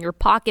phone in your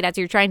pocket as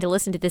you're trying to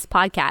listen to this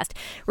podcast.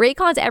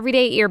 Raycon's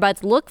everyday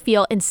earbuds look,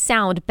 feel, and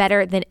sound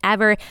better than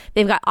ever.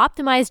 They've got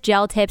optimized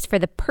gel tips for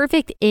the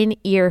perfect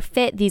in-ear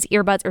fit. These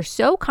earbuds are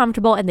so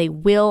comfortable and they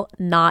will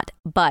not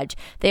budge.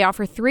 They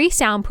offer 3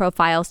 sound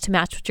profiles to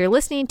match what you're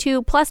listening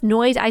to, plus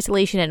noise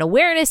isolation and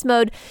awareness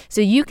mode,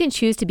 so you can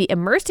choose to be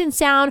immersed in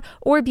sound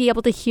or be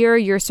able to hear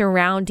your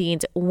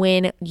surroundings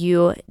when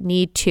you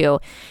need to.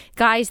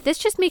 Guys, this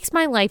just makes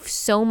my life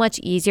so much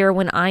easier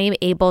when I am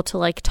able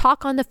to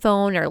talk on the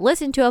phone or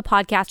listen to a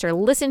podcast or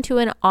listen to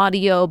an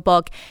audio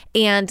book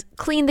and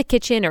clean the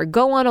kitchen or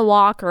go on a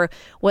walk or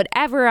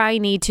whatever I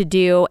need to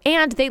do.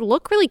 And they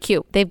look really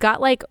cute. They've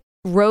got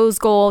rose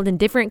gold and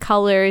different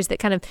colors that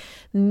kind of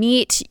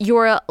meet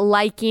your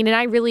liking. And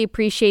I really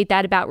appreciate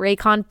that about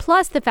Raycon,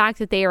 plus the fact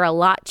that they are a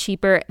lot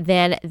cheaper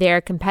than their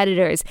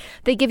competitors.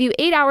 They give you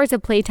 8 hours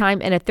of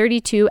playtime and a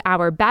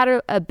 32-hour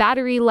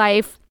battery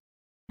life.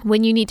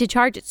 When you need to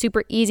charge, it's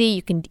super easy.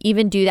 You can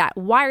even do that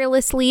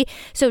wirelessly.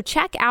 So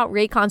check out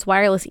Raycon's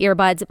wireless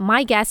earbuds.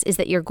 My guess is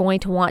that you're going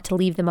to want to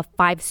leave them a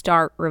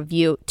 5-star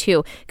review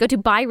too. Go to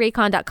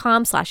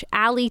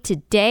buyraycon.com/Allie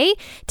today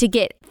to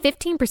get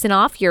 15%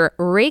 off your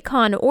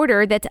Raycon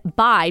order. That's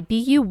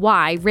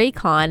BUY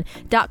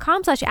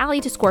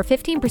Raycon.com/Allie to score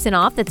 15%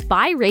 off. That's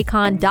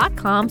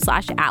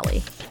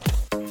buyraycon.com/Allie.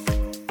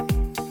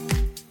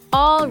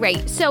 All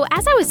right. So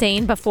as I was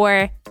saying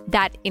before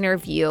that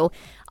interview,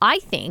 I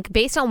think,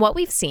 based on what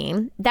we've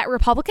seen, that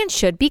Republicans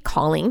should be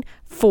calling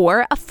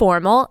for a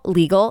formal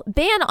legal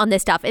ban on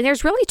this stuff. And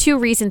there's really 2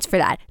 reasons for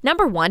that.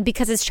 Number one,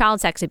 because it's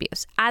child sex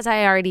abuse, as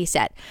I already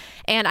said.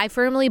 And I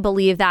firmly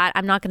believe that.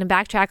 I'm not going to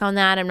backtrack on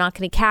that. I'm not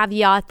going to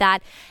caveat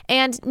that.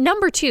 And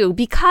number 2,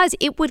 because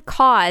it would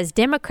cause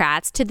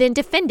Democrats to then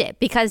defend it.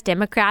 Because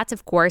Democrats,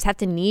 of course, have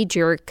to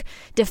knee-jerk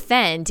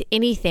defend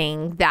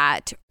anything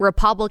that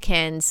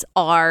Republicans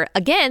are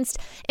against.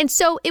 And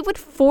so it would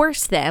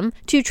force them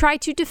to try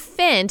to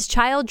defend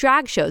child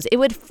drag shows. It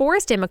would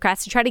force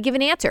Democrats to try to give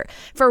an answer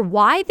for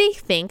why they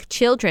think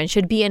children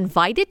should be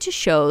invited to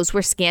shows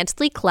where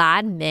scantily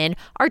clad men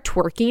are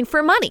twerking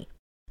for money.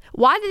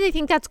 Why do they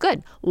think that's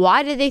good?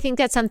 Why do they think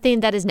that's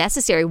something that is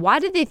necessary? Why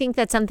do they think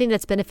that's something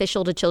that's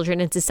beneficial to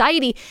children in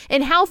society?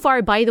 And how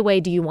far, by the way,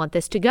 do you want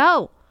this to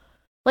go?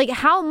 Like,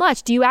 how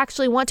much do you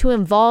actually want to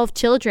involve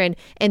children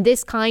in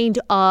this kind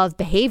of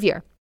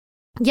behavior?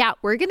 Yeah,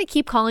 we're going to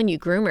keep calling you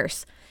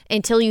groomers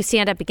until you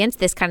stand up against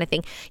this kind of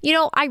thing. You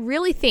know, I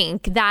really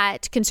think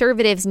that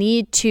conservatives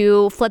need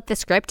to flip the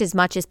script as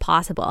much as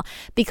possible,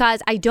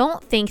 because I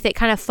don't think that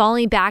kind of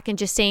falling back and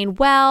just saying,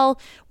 well,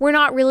 we're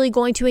not really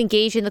going to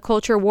engage in the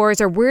culture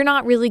wars, or we're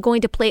not really going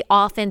to play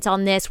offense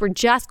on this. We're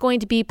just going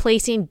to be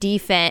playing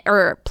defense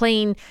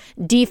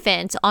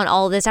on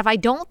all of this stuff. I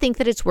don't think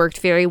that it's worked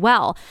very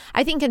well.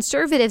 I think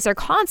conservatives are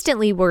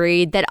constantly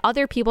worried that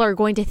other people are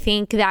going to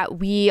think that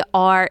we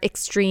are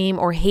extreme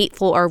or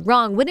hateful or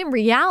wrong, when in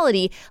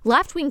reality,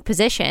 left-wing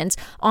positions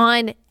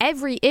on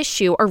every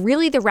issue are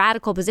really the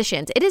radical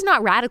positions. It is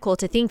not radical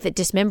to think that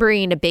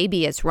dismembering a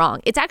baby is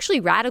wrong. It's actually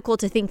radical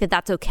to think that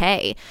that's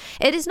okay.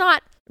 It is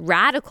not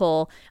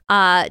radical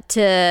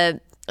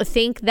to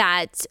think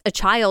that a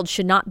child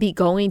should not be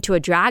going to a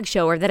drag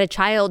show, or that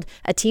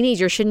a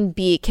teenager shouldn't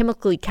be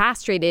chemically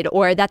castrated,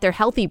 or that their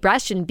healthy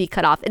breast shouldn't be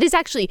cut off. It is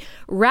actually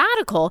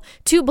radical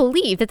to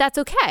believe that that's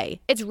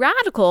okay. It's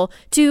radical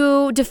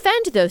to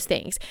defend those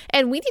things.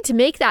 And we need to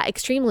make that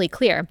extremely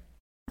clear.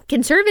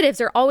 Conservatives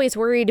are always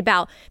worried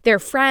about their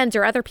friends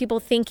or other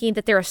people thinking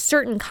that they're a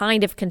certain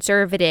kind of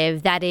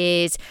conservative that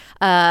is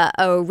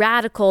a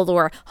radical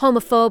or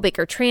homophobic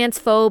or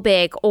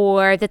transphobic,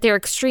 or that they're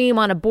extreme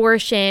on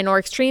abortion or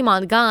extreme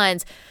on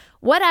guns.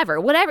 Whatever,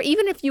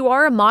 even if you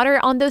are a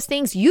moderate on those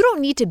things, you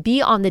don't need to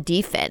be on the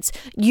defense.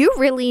 You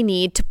really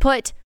need to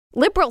put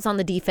liberals on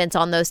the defense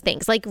on those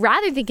things. Like,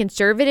 rather than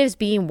conservatives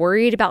being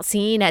worried about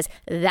seen as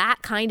that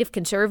kind of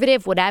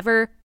conservative,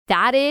 whatever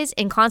that is,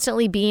 and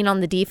constantly being on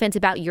the defense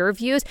about your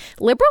views,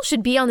 liberals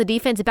should be on the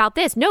defense about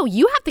this. No,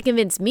 you have to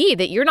convince me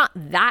that you're not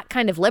that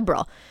kind of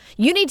liberal.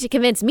 You need to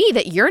convince me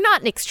that you're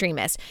not an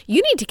extremist.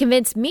 You need to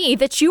convince me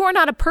that you are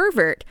not a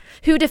pervert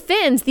who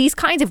defends these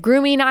kinds of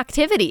grooming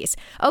activities.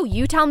 Oh,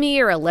 you tell me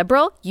you're a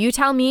liberal? You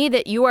tell me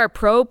that you are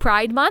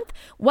pro-Pride Month?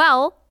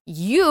 Well,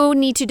 you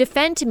need to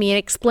defend to me and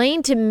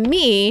explain to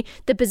me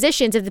the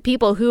positions of the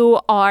people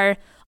who are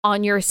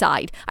on your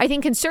side. I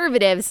think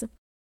conservatives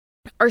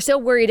are so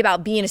worried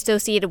about being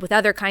associated with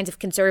other kinds of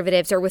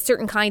conservatives or with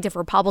certain kinds of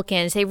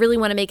Republicans. They really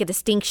want to make a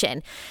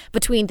distinction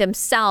between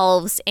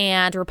themselves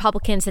and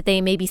Republicans that they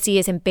maybe see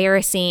as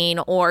embarrassing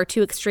or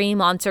too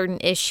extreme on certain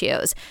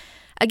issues.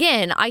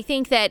 Again, I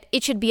think that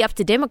it should be up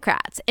to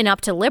Democrats and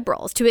up to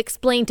liberals to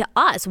explain to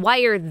us why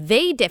are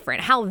they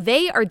different, how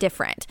they are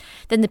different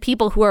than the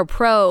people who are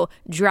pro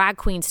drag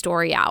queen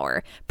story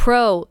hour,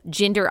 pro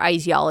gender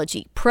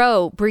ideology,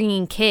 pro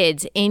bringing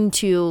kids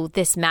into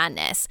this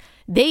madness.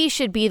 They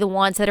should be the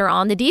ones that are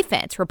on the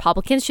defense.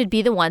 Republicans should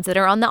be the ones that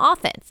are on the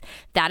offense.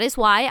 That is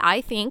why I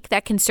think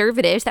that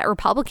conservatives, that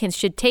Republicans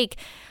should take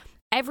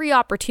every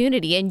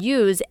opportunity and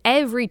use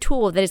every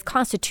tool that is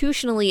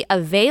constitutionally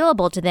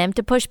available to them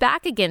to push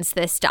back against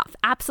this stuff.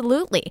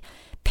 Absolutely.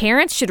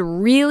 Parents should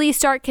really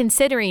start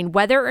considering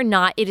whether or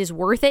not it is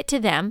worth it to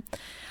them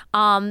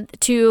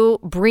to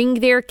bring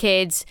their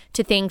kids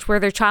to things where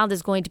their child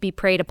is going to be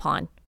preyed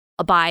upon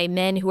by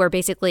men who are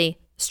basically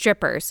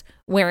strippers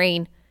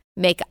wearing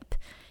makeup.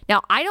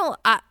 Now, I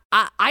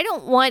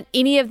don't want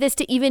any of this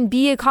to even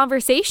be a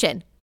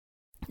conversation.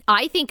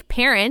 I think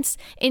parents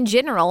in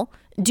general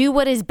do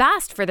what is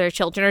best for their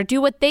children, or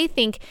do what they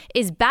think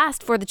is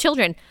best for the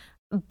children.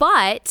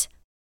 But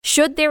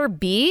should there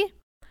be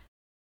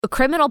a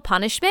criminal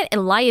punishment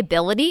and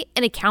liability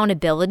and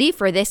accountability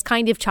for this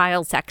kind of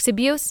child sex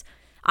abuse?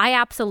 I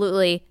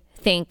absolutely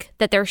think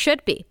that there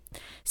should be.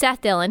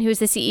 Seth Dillon, who's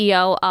the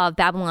CEO of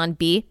Babylon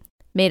Bee,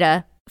 made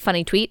a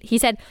funny tweet. He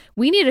said,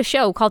 "We need a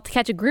show called To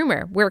Catch a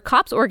Groomer, where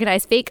cops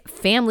organize fake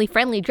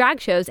family-friendly drag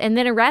shows and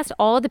then arrest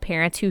all the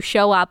parents who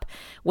show up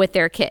with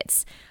their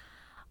kids."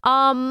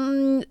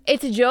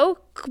 It's a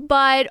joke,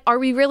 but are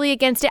we really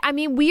against it? I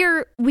mean, we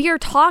are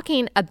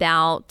talking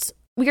about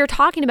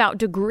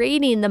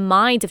degrading the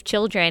minds of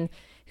children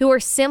who are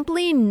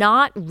simply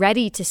not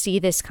ready to see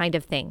this kind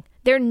of thing.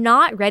 They're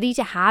not ready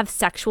to have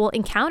sexual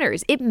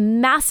encounters. It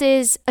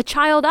messes a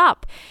child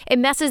up. It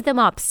messes them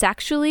up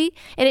sexually,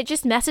 and it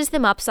just messes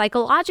them up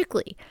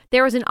psychologically.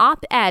 There was an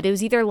op-ed, it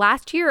was either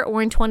last year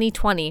or in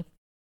 2020,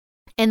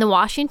 in the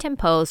Washington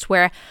Post,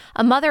 where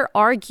a mother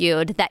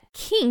argued that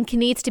kink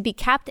needs to be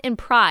kept in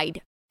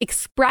pride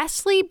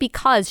expressly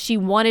because she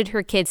wanted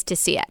her kids to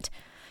see it.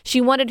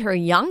 She wanted her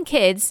young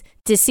kids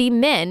to see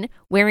men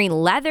wearing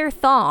leather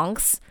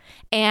thongs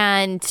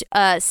and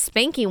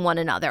spanking one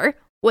another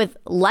with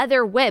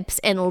leather whips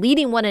and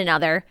leading one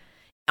another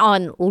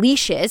on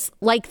leashes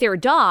like their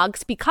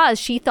dogs, because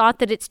she thought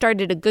that it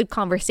started a good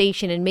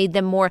conversation and made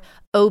them more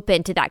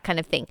open to that kind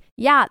of thing.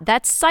 Yeah,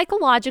 that's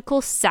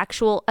psychological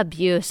sexual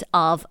abuse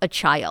of a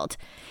child.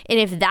 And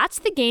if that's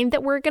the game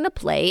that we're going to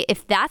play,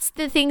 if that's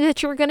the thing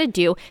that you're going to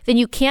do, then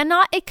you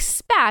cannot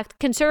expect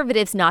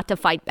conservatives not to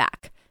fight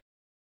back.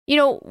 You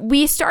know,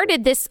 we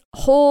started this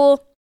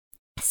whole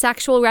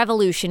sexual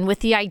revolution with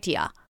the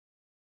idea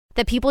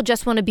that people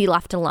just want to be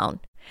left alone,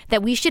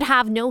 that we should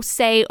have no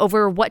say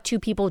over what two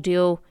people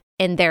do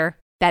in their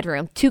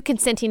bedroom, two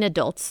consenting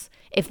adults.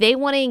 If they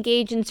want to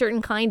engage in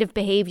certain kind of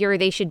behavior,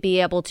 they should be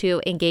able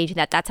to engage in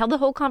that. That's how the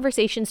whole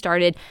conversation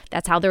started.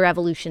 That's how the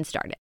revolution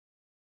started.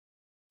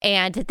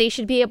 And that they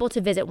should be able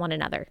to visit one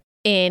another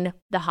in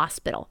the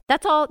hospital.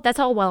 That's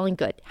all well and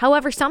good.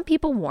 However, some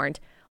people warned,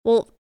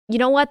 well, you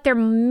know what? There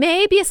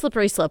may be a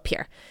slippery slope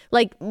here.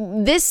 Like,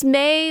 this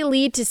may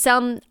lead to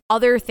some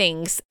other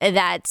things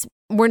that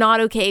we're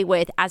not okay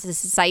with as a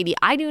society.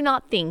 I do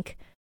not think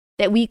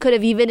that we could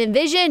have even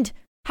envisioned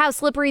how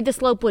slippery the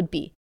slope would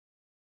be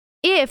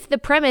if the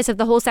premise of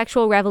the whole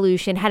sexual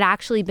revolution had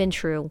actually been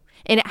true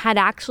and it had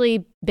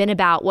actually been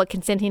about what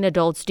consenting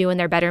adults do in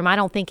their bedroom. I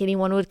don't think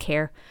anyone would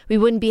care. We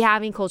wouldn't be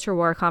having culture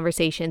war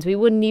conversations. We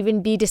wouldn't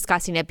even be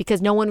discussing it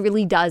because no one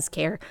really does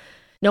care.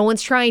 No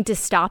one's trying to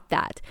stop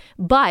that.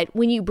 But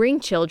when you bring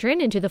children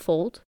into the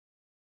fold,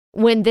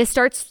 when this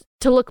starts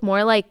to look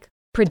more like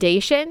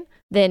predation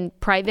than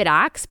private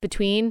acts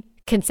between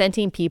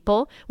consenting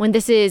people, when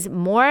this is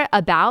more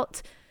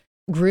about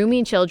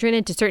grooming children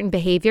into certain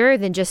behavior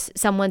than just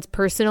someone's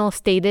personal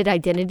stated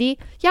identity,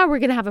 yeah, we're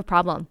going to have a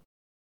problem.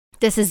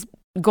 This is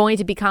going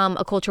to become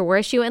a culture war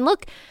issue. And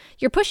look,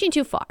 you're pushing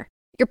too far.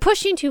 You're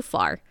pushing too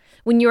far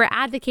when you're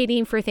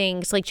advocating for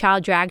things like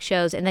child drag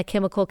shows and the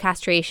chemical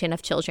castration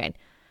of children.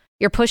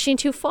 You're pushing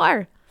too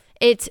far.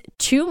 It's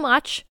too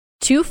much,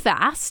 too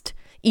fast,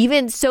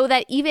 even so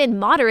that even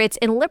moderates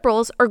and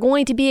liberals are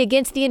going to be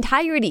against the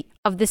entirety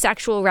of the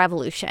sexual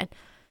revolution.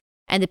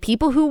 And the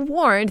people who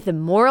warned, the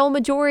moral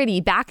majority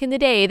back in the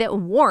day that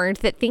warned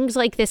that things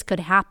like this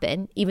could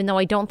happen, even though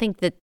I don't think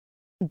that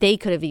they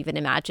could have even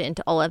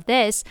imagined all of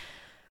this,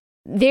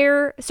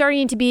 they're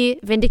starting to be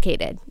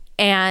vindicated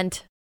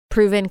and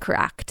proven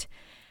correct.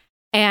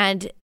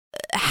 And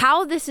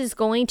how this is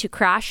going to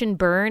crash and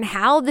burn,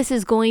 how this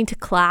is going to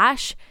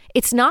clash,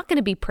 it's not going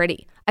to be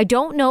pretty. I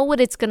don't know what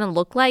it's going to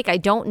look like. I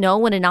don't know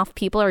when enough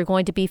people are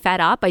going to be fed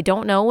up. I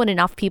don't know when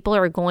enough people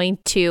are going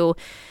to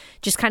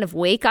just kind of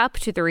wake up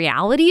to the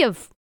reality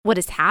of what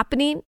is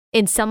happening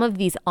in some of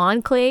these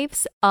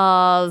enclaves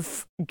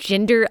of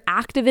gender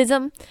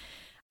activism.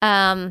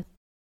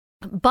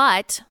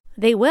 But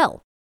they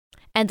will.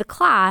 And the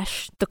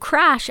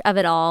crash of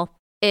it all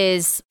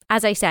is,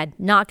 as I said,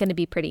 not going to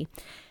be pretty.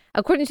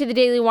 According to the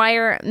Daily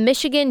Wire,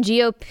 Michigan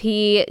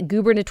GOP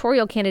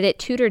gubernatorial candidate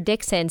Tudor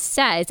Dixon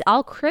says,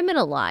 I'll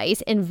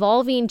criminalize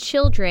involving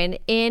children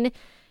in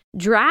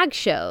drag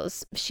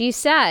shows. She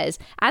says,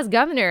 as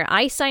governor,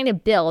 I sign a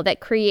bill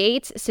that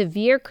creates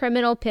severe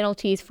criminal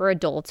penalties for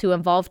adults who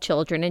involve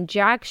children in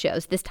drag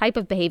shows. This type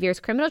of behavior is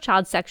criminal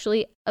child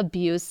sexually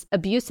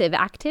abusive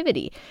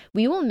activity.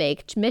 We will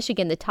make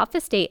Michigan the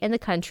toughest state in the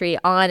country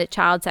on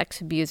child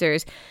sex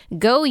abusers.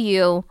 Go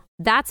you.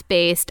 That's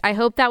based. I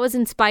hope that was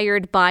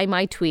inspired by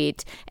my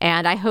tweet,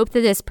 and I hope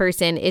that this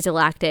person is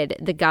elected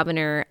the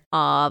governor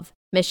of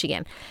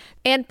Michigan.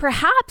 And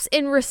perhaps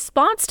in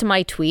response to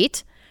my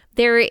tweet,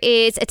 there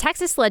is a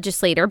Texas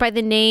legislator by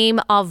the name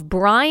of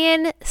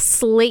Brian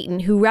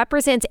Slayton, who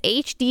represents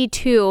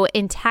HD2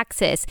 in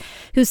Texas,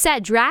 who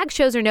said, drag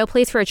shows are no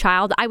place for a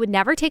child. I would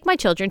never take my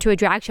children to a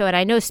drag show. And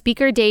I know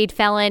Speaker Dade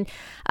Phelan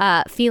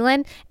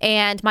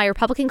and my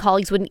Republican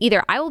colleagues wouldn't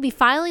either. I will be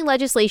filing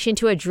legislation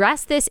to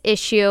address this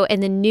issue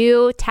in the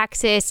new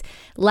Texas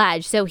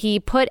ledge. So he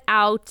put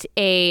out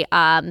a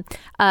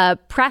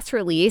press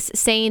release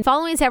saying,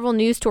 following several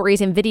news stories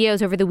and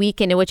videos over the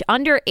weekend in which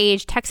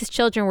underage Texas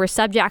children were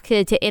subjected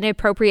to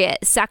inappropriate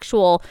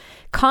sexual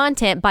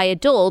content by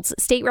adults,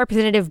 State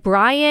Representative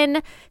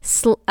Brian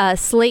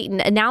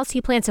Slayton announced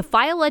he plans to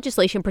file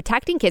legislation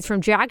protecting kids from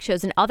drag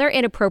shows and other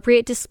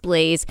inappropriate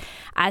displays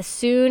as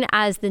soon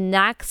as the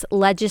next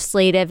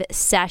legislative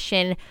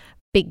session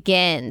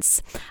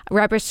begins.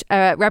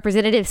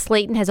 Representative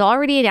Slayton has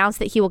already announced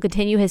that he will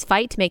continue his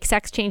fight to make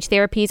sex change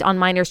therapies on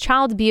minors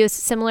child abuse.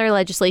 Similar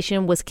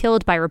legislation was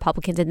killed by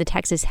Republicans in the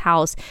Texas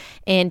House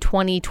in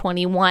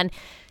 2021.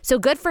 So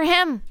good for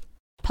him.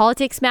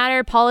 Politics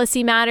matter,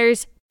 policy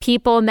matters,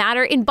 people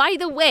matter. And by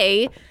the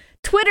way,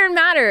 Twitter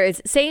matters.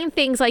 Saying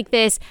things like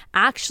this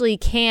actually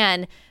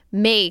can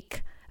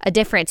make a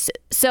difference.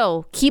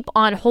 So keep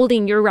on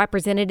holding your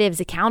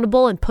representatives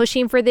accountable and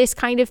pushing for this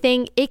kind of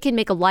thing. It can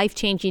make a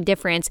life-changing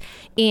difference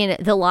in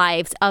the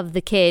lives of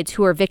the kids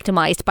who are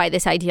victimized by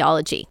this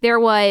ideology.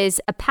 There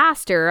was a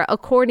pastor,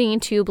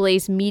 according to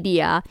Blaze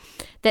Media,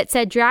 that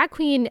said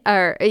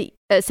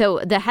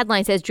so the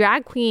headline says,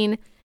 drag queen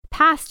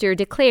pastor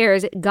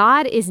declares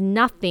God is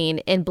nothing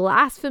in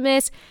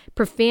blasphemous,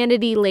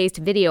 profanity-laced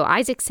video.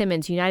 Isaac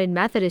Simmons, United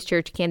Methodist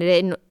Church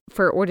candidate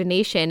for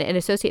ordination and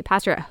associate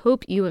pastor at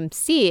Hope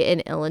UMC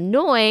in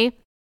Illinois,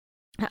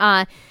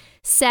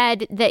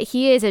 said that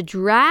he is a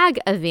drag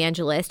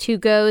evangelist who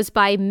goes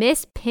by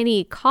Miss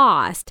Penny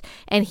Cost,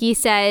 and he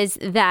says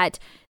that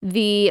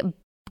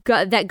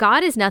that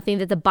God is nothing,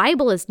 that the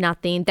Bible is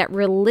nothing, that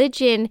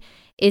religion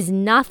is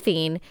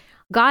nothing.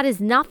 God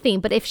is nothing,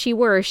 but if she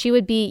were, she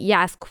would be,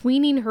 yes,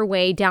 queening her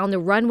way down the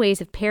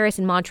runways of Paris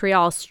and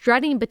Montreal,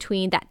 strutting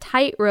between that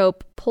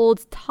tightrope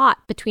pulled taut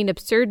between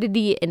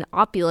absurdity and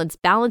opulence,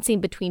 balancing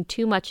between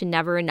too much and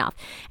never enough.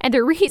 And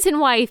the reason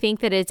why I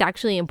think that it's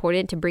actually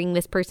important to bring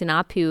this person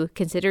up who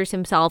considers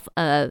himself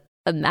a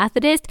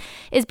Methodist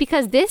is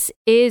because this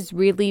is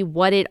really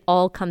what it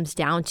all comes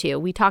down to.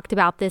 We talked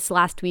about this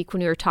last week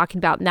when we were talking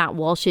about Matt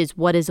Walsh's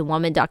What is a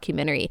Woman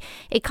documentary.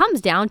 It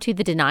comes down to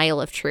the denial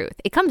of truth.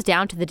 It comes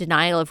down to the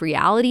denial of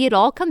reality. It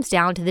all comes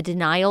down to the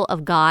denial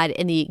of God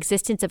and the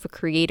existence of a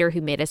creator who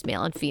made us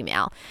male and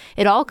female.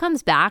 It all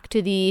comes back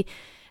to the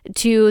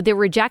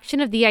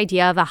rejection of the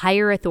idea of a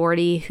higher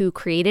authority who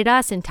created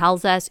us and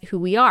tells us who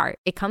we are.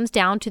 It comes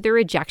down to the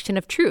rejection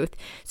of truth.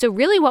 So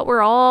really what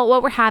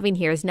we're having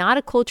here is not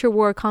a culture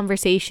war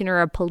conversation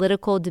or a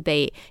political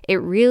debate. It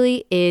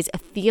really is a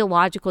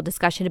theological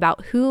discussion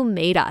about who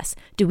made us.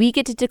 Do we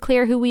get to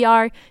declare who we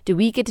are? Do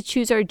we get to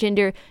choose our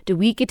gender? Do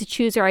we get to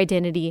choose our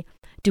identity?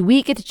 Do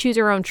we get to choose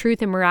our own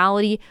truth and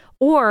morality?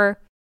 Or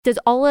does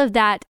all of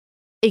that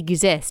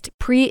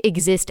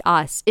pre-exist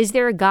us? Is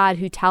there a God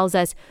who tells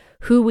us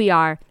who we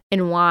are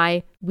and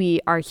why we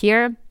are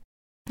here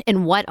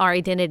and what our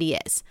identity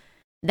is?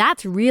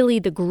 That's really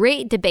the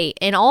great debate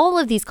in all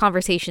of these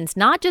conversations,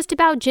 not just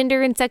about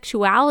gender and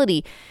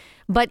sexuality,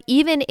 but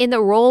even in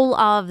the role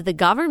of the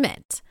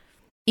government,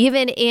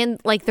 even in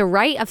like the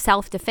right of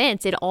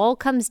self-defense. It all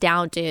comes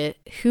down to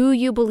who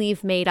you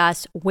believe made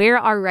us, where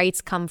our rights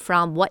come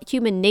from, what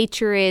human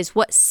nature is,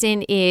 what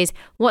sin is,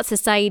 what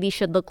society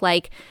should look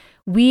like.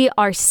 We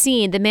are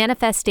seeing the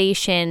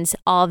manifestations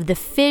of the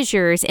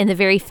fissures in the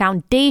very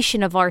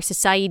foundation of our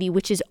society,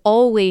 which is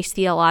always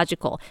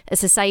theological. A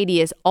society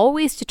is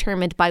always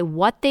determined by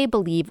what they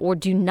believe or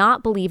do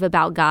not believe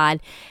about God.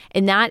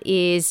 And that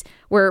is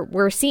where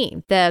we're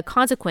seeing the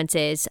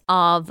consequences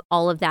of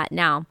all of that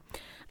now.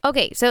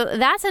 Okay, so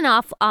that's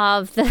enough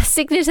of the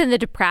sickness and the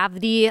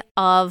depravity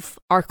of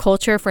our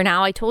culture for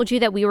now. I told you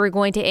that we were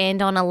going to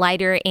end on a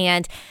lighter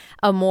and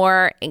a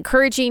more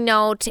encouraging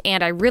note,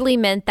 and I really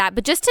meant that.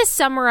 But just to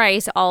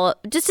summarize all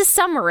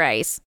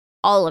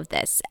of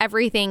this,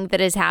 everything that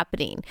is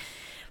happening,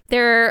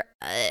 the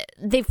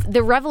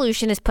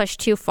revolution is pushed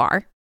too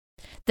far.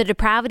 The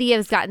depravity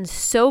has gotten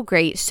so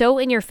great, so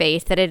in your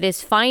face, that it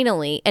is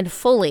finally and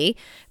fully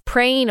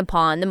preying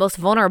upon the most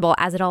vulnerable,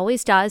 as it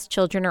always does.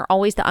 Children are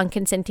always the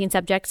unconsenting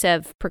subjects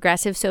of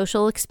progressive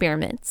social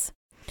experiments.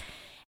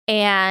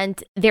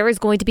 And there is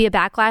going to be a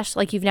backlash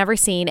like you've never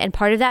seen. And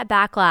part of that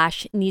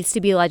backlash needs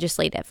to be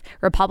legislative.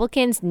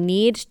 Republicans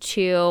need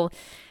to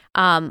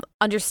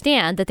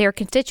understand that their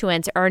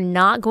constituents are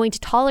not going to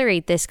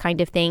tolerate this kind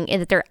of thing, and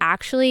that there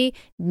actually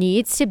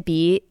needs to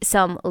be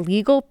some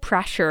legal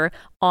pressure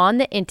on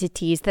the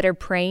entities that are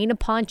preying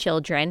upon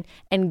children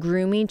and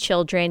grooming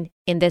children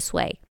in this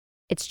way.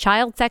 It's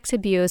child sex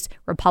abuse.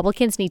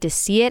 Republicans need to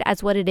see it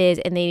as what it is,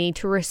 and they need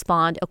to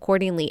respond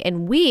accordingly.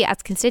 And we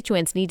as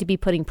constituents need to be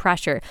putting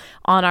pressure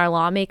on our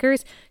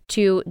lawmakers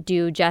to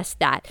do just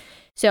that.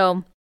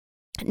 So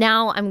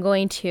now I'm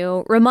going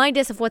to remind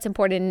us of what's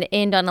important and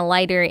end on a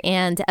lighter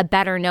and a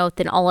better note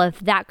than all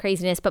of that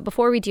craziness. But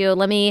before we do,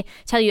 let me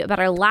tell you about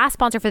our last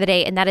sponsor for the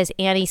day, and that is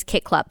Annie's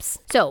Kit Clubs.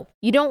 So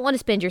you don't want to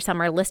spend your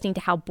summer listening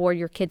to how bored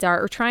your kids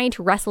are or trying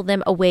to wrestle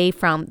them away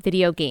from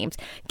video games.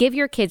 Give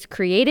your kids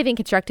creative and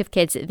constructive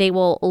kits they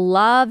will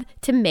love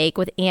to make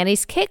with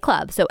Annie's Kit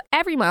Club. So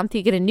every month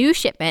you get a new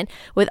shipment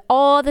with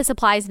all the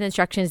supplies and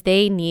instructions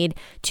they need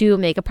to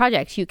make a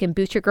project. You can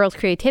boost your girls'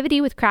 creativity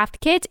with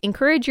craft kits,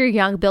 encourage your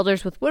young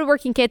builders with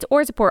woodworking kits,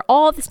 or support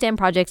all of the STEM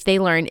projects they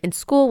learn in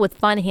school with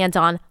fun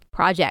hands-on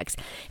projects.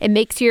 It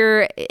makes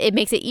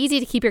it easy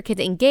to keep your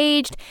kids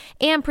engaged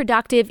and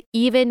productive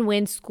even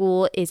when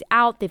school is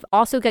out. They've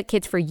also got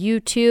kits for you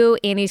too.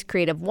 Annie's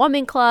Creative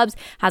Woman Clubs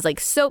has like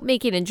soap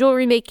making and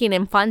jewelry making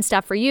and fun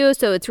stuff for you.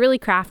 So it's really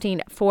crafting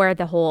for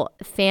the whole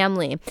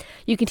family.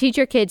 You can teach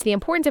your kids the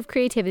importance of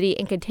creativity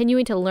and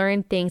continuing to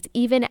learn things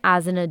even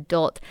as an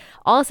adult.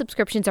 All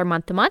subscriptions are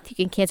month to month. You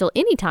can cancel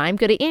anytime.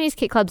 Go to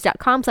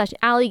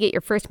annieskitclubs.com/Allie. Get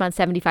your first month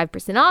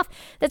 75% off.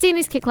 That's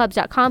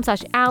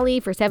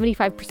annieskitclubs.com/Allie for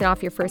 75%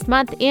 off your first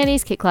month.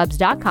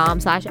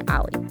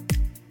 annieskitclubs.com/Allie.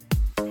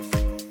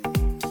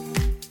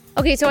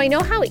 Okay, so I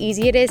know how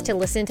easy it is to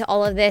listen to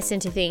all of this and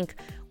to think,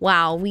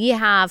 wow, we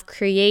have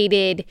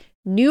created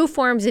new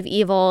forms of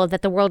evil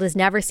that the world has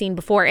never seen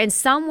before. In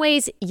some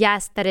ways,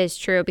 yes, that is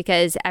true,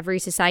 because every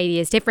society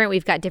is different.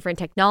 We've got different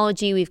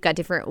technology. We've got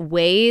different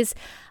ways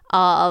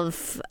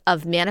of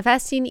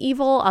manifesting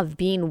evil, of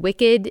being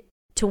wicked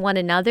to one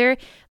another.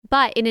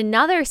 But in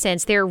another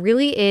sense, there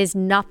really is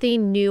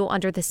nothing new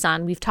under the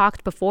sun. We've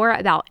talked before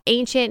about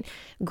ancient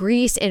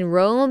Greece and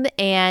Rome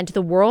and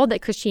the world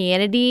that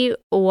Christianity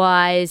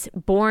was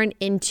born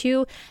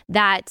into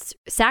that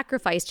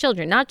sacrificed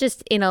children, not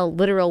just in a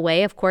literal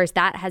way. Of course,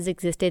 that has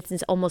existed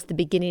since almost the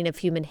beginning of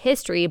human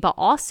history, but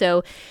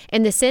also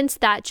in the sense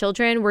that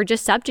children were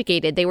just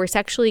subjugated. They were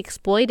sexually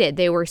exploited.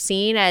 They were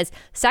seen as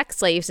sex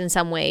slaves in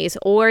some ways,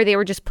 or they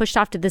were just pushed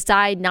off to the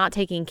side, not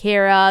taken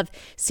care of,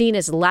 seen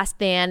as less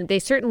than. They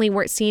certainly certainly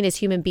weren't seen as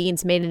human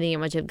beings made in the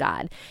image of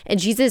God. And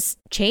Jesus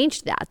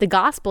changed that. The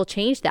gospel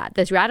changed that.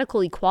 This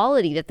radical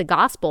equality that the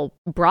gospel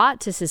brought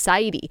to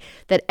society,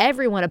 that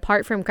everyone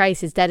apart from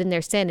Christ is dead in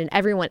their sin and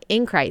everyone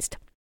in Christ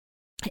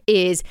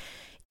is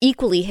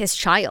equally his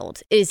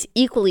child, is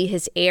equally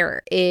his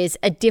heir, is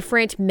a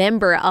different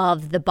member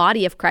of the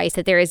body of Christ,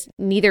 that there is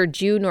neither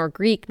Jew nor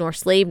Greek, nor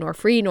slave, nor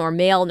free, nor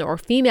male, nor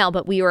female,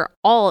 but we are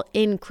all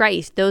in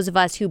Christ. Those of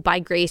us who by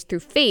grace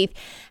through faith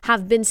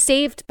have been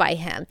saved by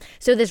him.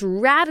 So this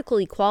radical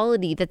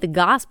equality that the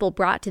gospel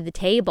brought to the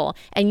table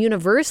and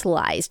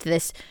universalized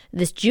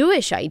this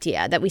Jewish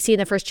idea that we see in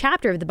the first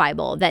chapter of the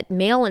Bible, that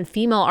male and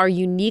female are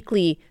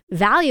uniquely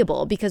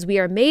valuable because we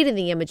are made in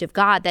the image of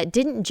God, that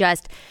didn't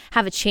just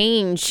have a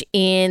change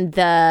in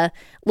the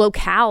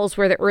locales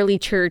where the early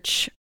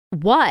church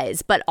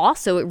was, but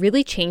also it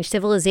really changed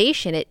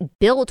civilization. It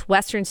built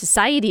Western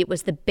society. It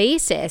was the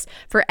basis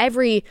for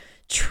every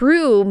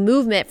true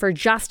movement for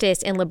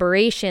justice and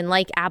liberation,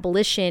 like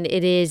abolition.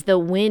 It is the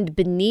wind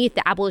beneath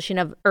the abolition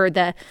of, or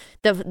the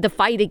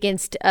fight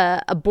against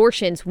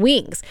abortion's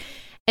wings.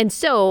 And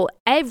so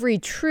every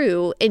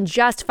true and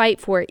just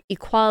fight for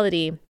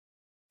equality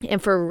and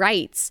for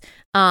rights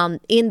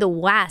in the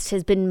West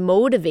has been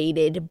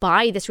motivated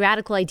by this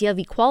radical idea of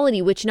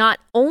equality, which not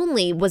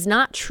only was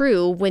not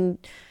true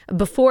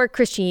before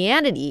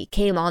Christianity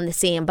came on the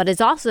scene, but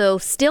is also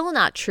still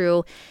not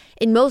true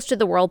in most of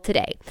the world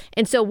today.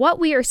 And so what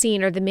we are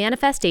seeing are the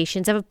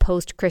manifestations of a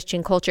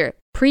post-Christian culture.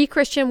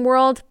 Pre-Christian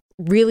world,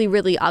 really,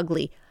 really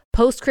ugly.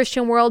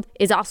 Post-Christian world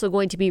is also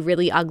going to be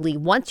really ugly.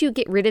 Once you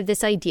get rid of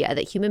this idea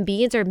that human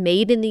beings are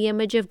made in the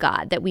image of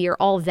God, that we are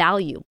all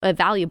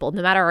valuable,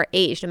 no matter our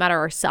age, no matter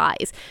our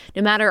size,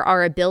 no matter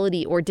our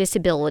ability or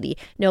disability,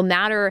 no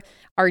matter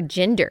our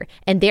gender,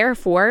 and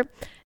therefore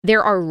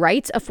there are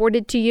rights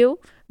afforded to you.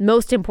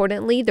 Most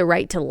importantly, the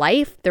right to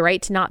life, the right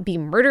to not be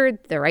murdered,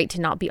 the right to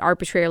not be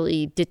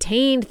arbitrarily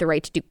detained, the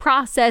right to due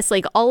process,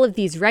 like all of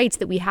these rights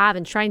that we have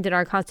enshrined in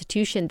our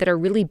Constitution that are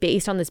really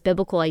based on this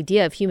biblical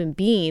idea of human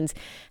beings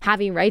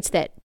having rights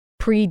that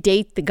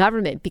predate the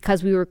government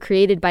because we were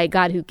created by a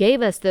God who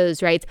gave us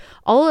those rights.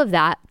 All of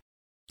that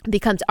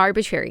becomes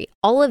arbitrary.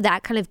 All of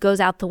that kind of goes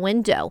out the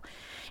window.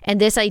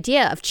 And this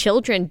idea of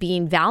children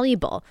being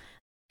valuable,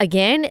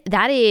 again,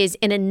 that is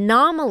an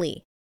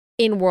anomaly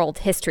in world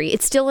history.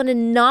 It's still an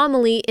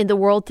anomaly in the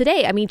world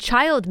today. I mean,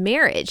 child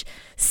marriage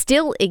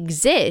still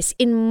exists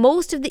in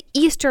most of the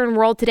Eastern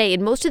world today.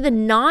 In most of the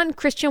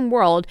non-Christian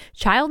world,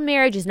 child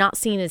marriage is not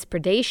seen as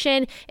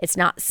predation. It's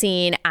not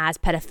seen as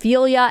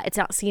pedophilia. It's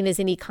not seen as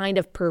any kind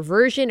of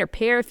perversion or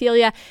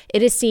paraphilia.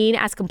 It is seen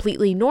as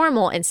completely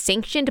normal and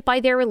sanctioned by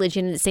their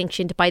religion and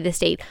sanctioned by the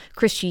state.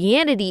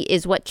 Christianity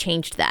is what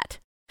changed that.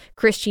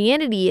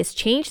 Christianity has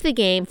changed the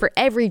game for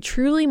every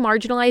truly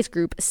marginalized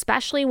group,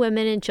 especially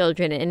women and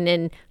children. And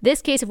in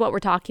this case of what we're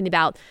talking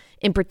about,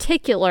 in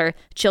particular,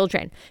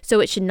 children.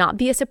 So it should not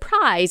be a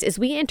surprise as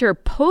we enter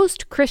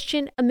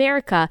post-Christian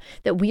America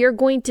that we are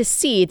going to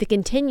see the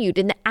continued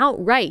and the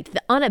outright,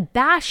 the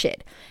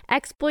unabashed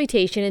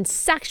exploitation and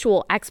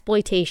sexual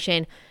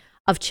exploitation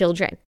of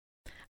children.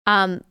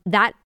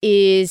 That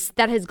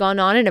has gone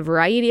on in a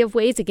variety of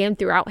ways, again,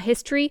 throughout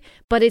history,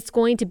 but it's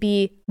going to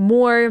be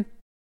more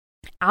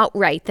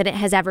outright than it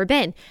has ever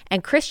been.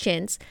 And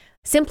Christians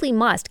simply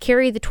must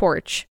carry the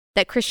torch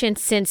that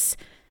Christians since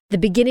the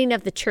beginning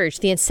of the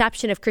church, the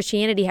inception of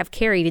Christianity, have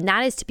carried, and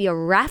that is to be a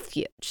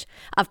refuge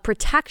of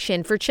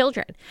protection for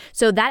children.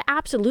 So that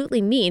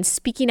absolutely means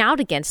speaking out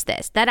against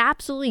this. That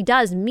absolutely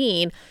does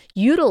mean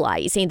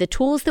utilizing the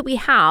tools that we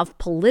have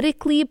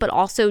politically, but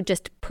also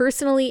just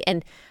personally,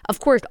 and of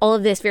course, all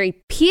of this very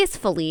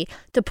peacefully,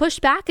 to push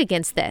back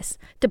against this,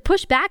 to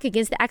push back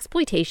against the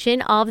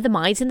exploitation of the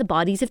minds and the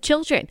bodies of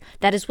children.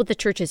 That is what the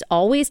church has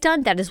always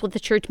done. That is what the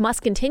church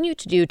must continue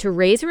to do, to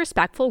raise a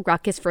respectful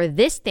ruckus for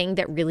this thing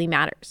that really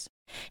matters.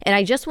 And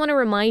I just want to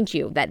remind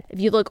you that if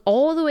you look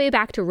all the way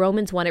back to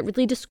Romans 1, it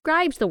really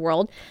describes the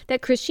world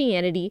that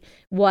Christianity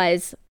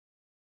was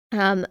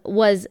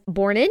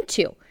born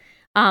into.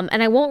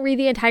 And I won't read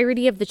the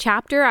entirety of the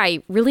chapter.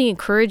 I really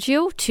encourage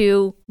you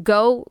to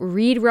go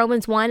read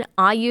Romans 1.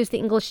 I use the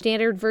English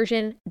Standard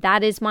Version.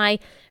 That is my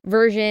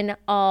version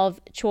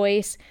of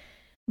choice.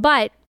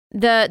 But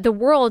the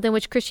world in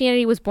which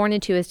Christianity was born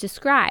into is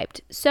described.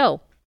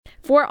 So,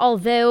 for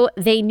although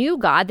they knew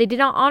God, they did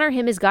not honor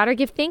him as God or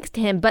give thanks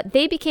to him, but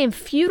they became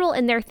futile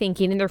in their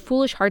thinking, and their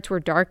foolish hearts were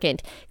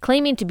darkened.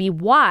 Claiming to be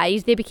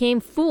wise, they became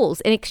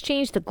fools and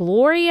exchanged the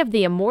glory of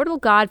the immortal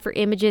God for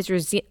images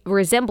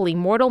resembling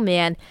mortal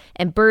man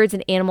and birds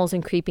and animals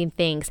and creeping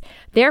things.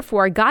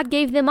 Therefore, God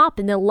gave them up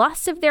in the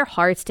lusts of their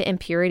hearts to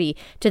impurity,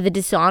 to the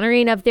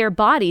dishonoring of their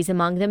bodies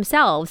among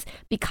themselves,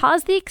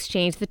 because they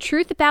exchanged the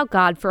truth about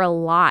God for a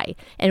lie,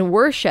 and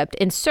worshipped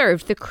and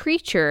served the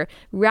creature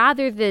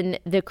rather than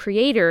the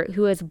Creator,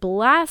 who is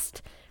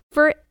blessed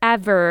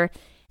forever.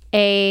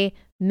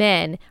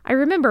 Amen. I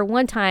remember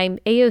one time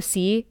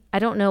AOC, I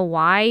don't know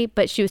why,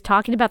 but she was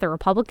talking about the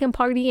Republican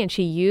Party and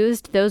she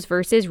used those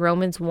verses,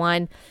 Romans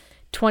 1,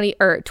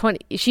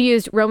 she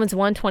used Romans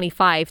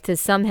 1:25 to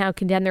somehow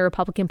condemn the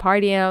Republican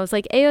Party. And I was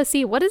like,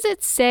 AOC, what does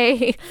it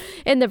say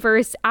in the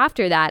verse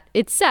after that?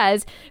 It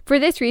says, for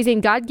this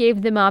reason, God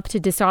gave them up to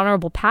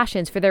dishonorable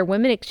passions, for their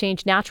women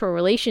exchanged natural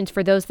relations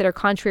for those that are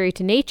contrary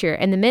to nature.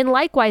 And the men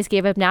likewise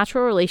gave up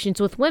natural relations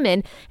with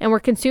women and were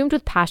consumed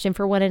with passion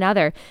for one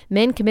another,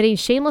 men committing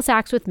shameless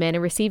acts with men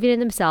and receiving in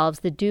themselves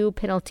the due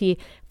penalty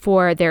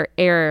for their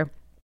error.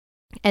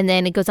 And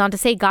then it goes on to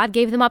say, God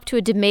gave them up to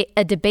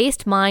a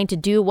debased mind to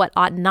do what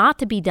ought not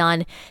to be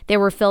done. They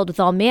were filled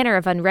with all manner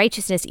of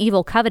unrighteousness,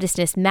 evil,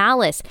 covetousness,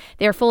 malice.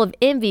 They are full of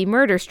envy,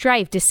 murder,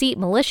 strife, deceit,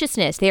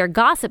 maliciousness. They are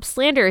gossips,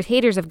 slanderers,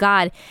 haters of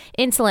God,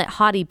 insolent,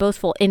 haughty,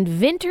 boastful,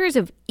 inventors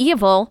of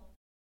evil,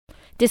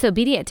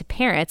 disobedient to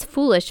parents,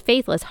 foolish,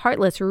 faithless,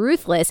 heartless,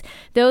 ruthless.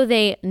 Though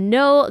they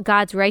know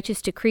God's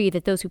righteous decree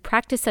that those who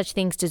practice such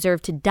things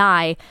deserve to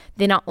die,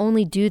 they not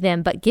only do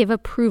them, but give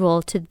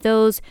approval to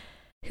those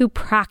who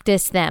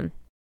practice them.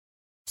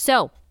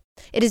 So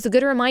it is a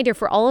good reminder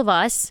for all of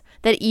us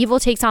that evil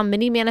takes on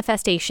many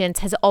manifestations,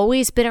 has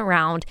always been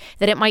around,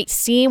 that it might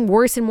seem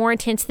worse and more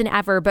intense than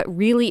ever, but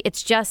really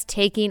it's just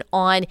taking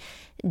on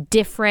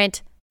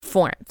different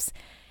forms.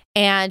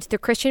 And the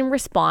Christian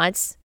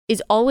response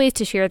is always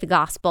to share the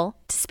gospel,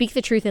 to speak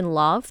the truth in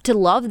love, to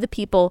love the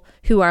people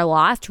who are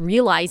lost,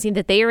 realizing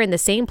that they are in the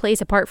same place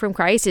apart from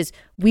Christ as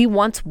we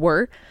once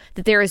were,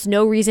 that there is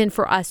no reason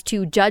for us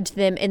to judge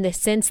them in the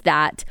sense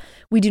that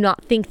we do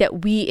not think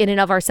that we in and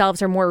of ourselves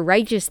are more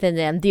righteous than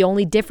them. The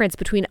only difference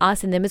between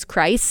us and them is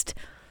Christ.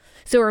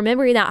 So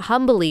remembering that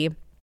humbly,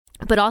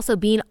 but also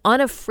being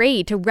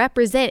unafraid to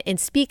represent and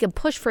speak and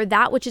push for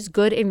that which is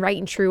good and right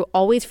and true,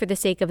 always for the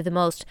sake of the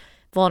most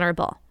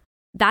vulnerable.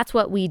 That's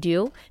what we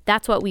do.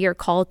 That's what we are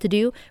called to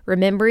do.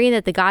 Remembering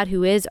that the God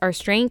who is our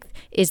strength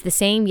is the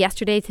same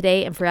yesterday,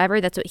 today, and forever.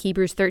 That's what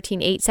Hebrews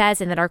 13:8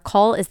 says. And that our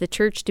call as the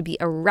church to be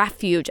a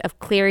refuge of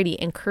clarity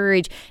and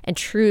courage and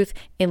truth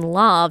and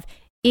love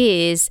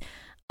is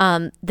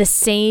the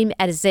same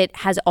as it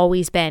has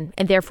always been.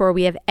 And therefore,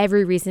 we have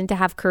every reason to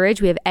have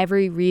courage. We have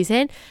every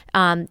reason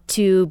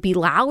to be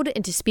loud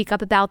and to speak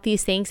up about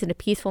these things in a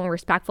peaceful and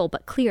respectful,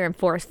 but clear and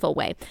forceful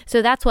way.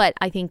 So that's what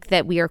I think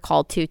that we are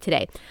called to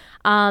today.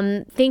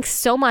 Thanks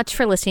so much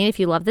for listening. If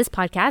you love this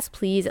podcast,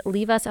 please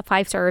leave us a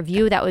 5-star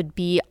review. That would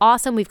be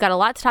awesome. We've got a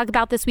lot to talk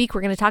about this week.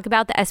 We're going to talk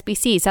about the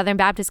SBC, Southern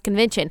Baptist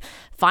Convention.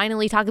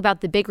 Finally talk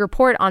about the big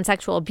report on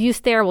sexual abuse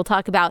there. We'll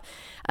talk about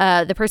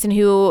the person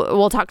who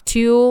will talk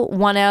to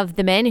one of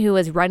the men who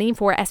is running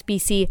for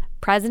SBC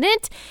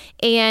president.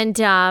 And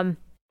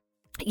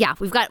yeah,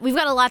 we've got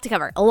a lot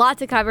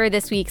to cover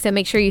this week. So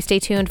make sure you stay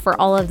tuned for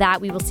all of that.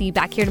 We will see you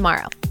back here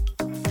tomorrow.